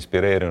näiteks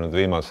inspireerinud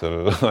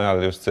viimasel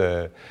ajal just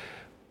see,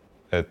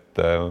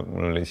 et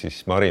mul oli siis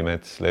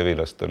Marimets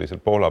Levilast oli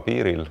seal Poola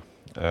piiril,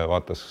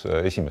 vaatas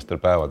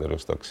esimestel päevadel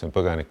just hakkasin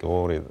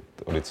põgenikevoorid,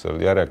 olid seal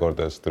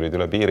järjekordades, tulid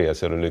üle piiri ja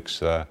seal oli üks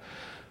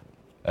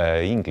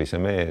inglise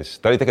mees,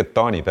 ta oli tegelikult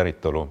Taani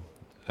päritolu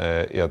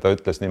ja ta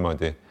ütles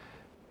niimoodi,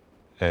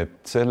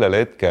 et sellel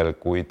hetkel,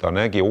 kui ta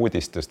nägi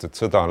uudistest, et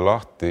sõda on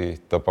lahti,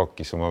 ta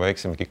pakkis oma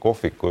väikse mingi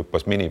kohviku,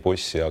 hüppas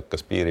minibussi ja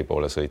hakkas piiri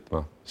poole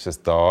sõitma,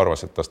 sest ta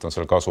arvas, et tast on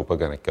seal kasu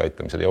põgenike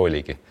aitamisel ja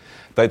oligi.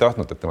 Ta ei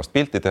tahtnud, et temast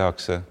pilti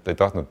tehakse, ta ei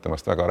tahtnud, et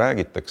temast väga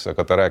räägitakse,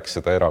 aga ta rääkis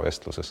seda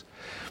eravestluses.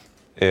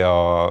 Ja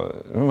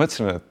ma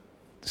mõtlesin,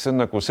 et see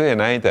on nagu see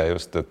näide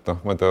just, et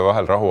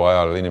vahel rahu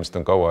ajal inimesed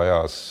on kaua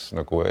eas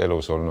nagu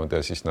elus olnud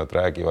ja siis nad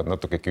räägivad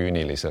natuke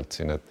küüniliselt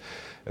siin, et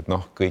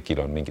kõigil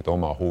on mingid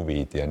oma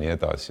huvid ja nii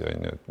edasi.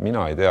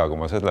 Mina ei tea, kui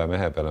ma selle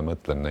mehe peale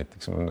mõtlen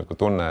näiteks, ma nagu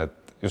tunne,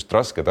 et just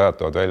rasked ajad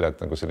toovad välja,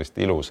 et nagu sellist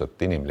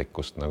ilusat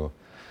inimlikkust nagu.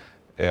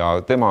 Ja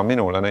tema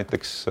minule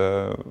näiteks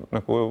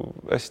nagu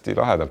hästi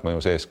lahedalt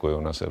mõjus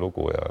eeskujuna see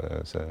lugu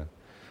ja see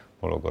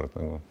olukord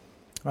nagu.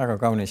 Väga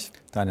kaunis.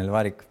 Daniel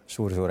Vaarik,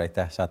 suur-suur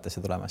aitäh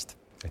saatesse tulemast.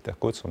 Aitäh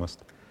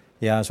kutsumast.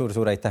 Ja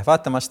suur-suur aitäh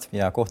vaatamast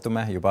ja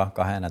kohtume juba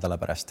 2 nädala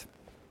pärast.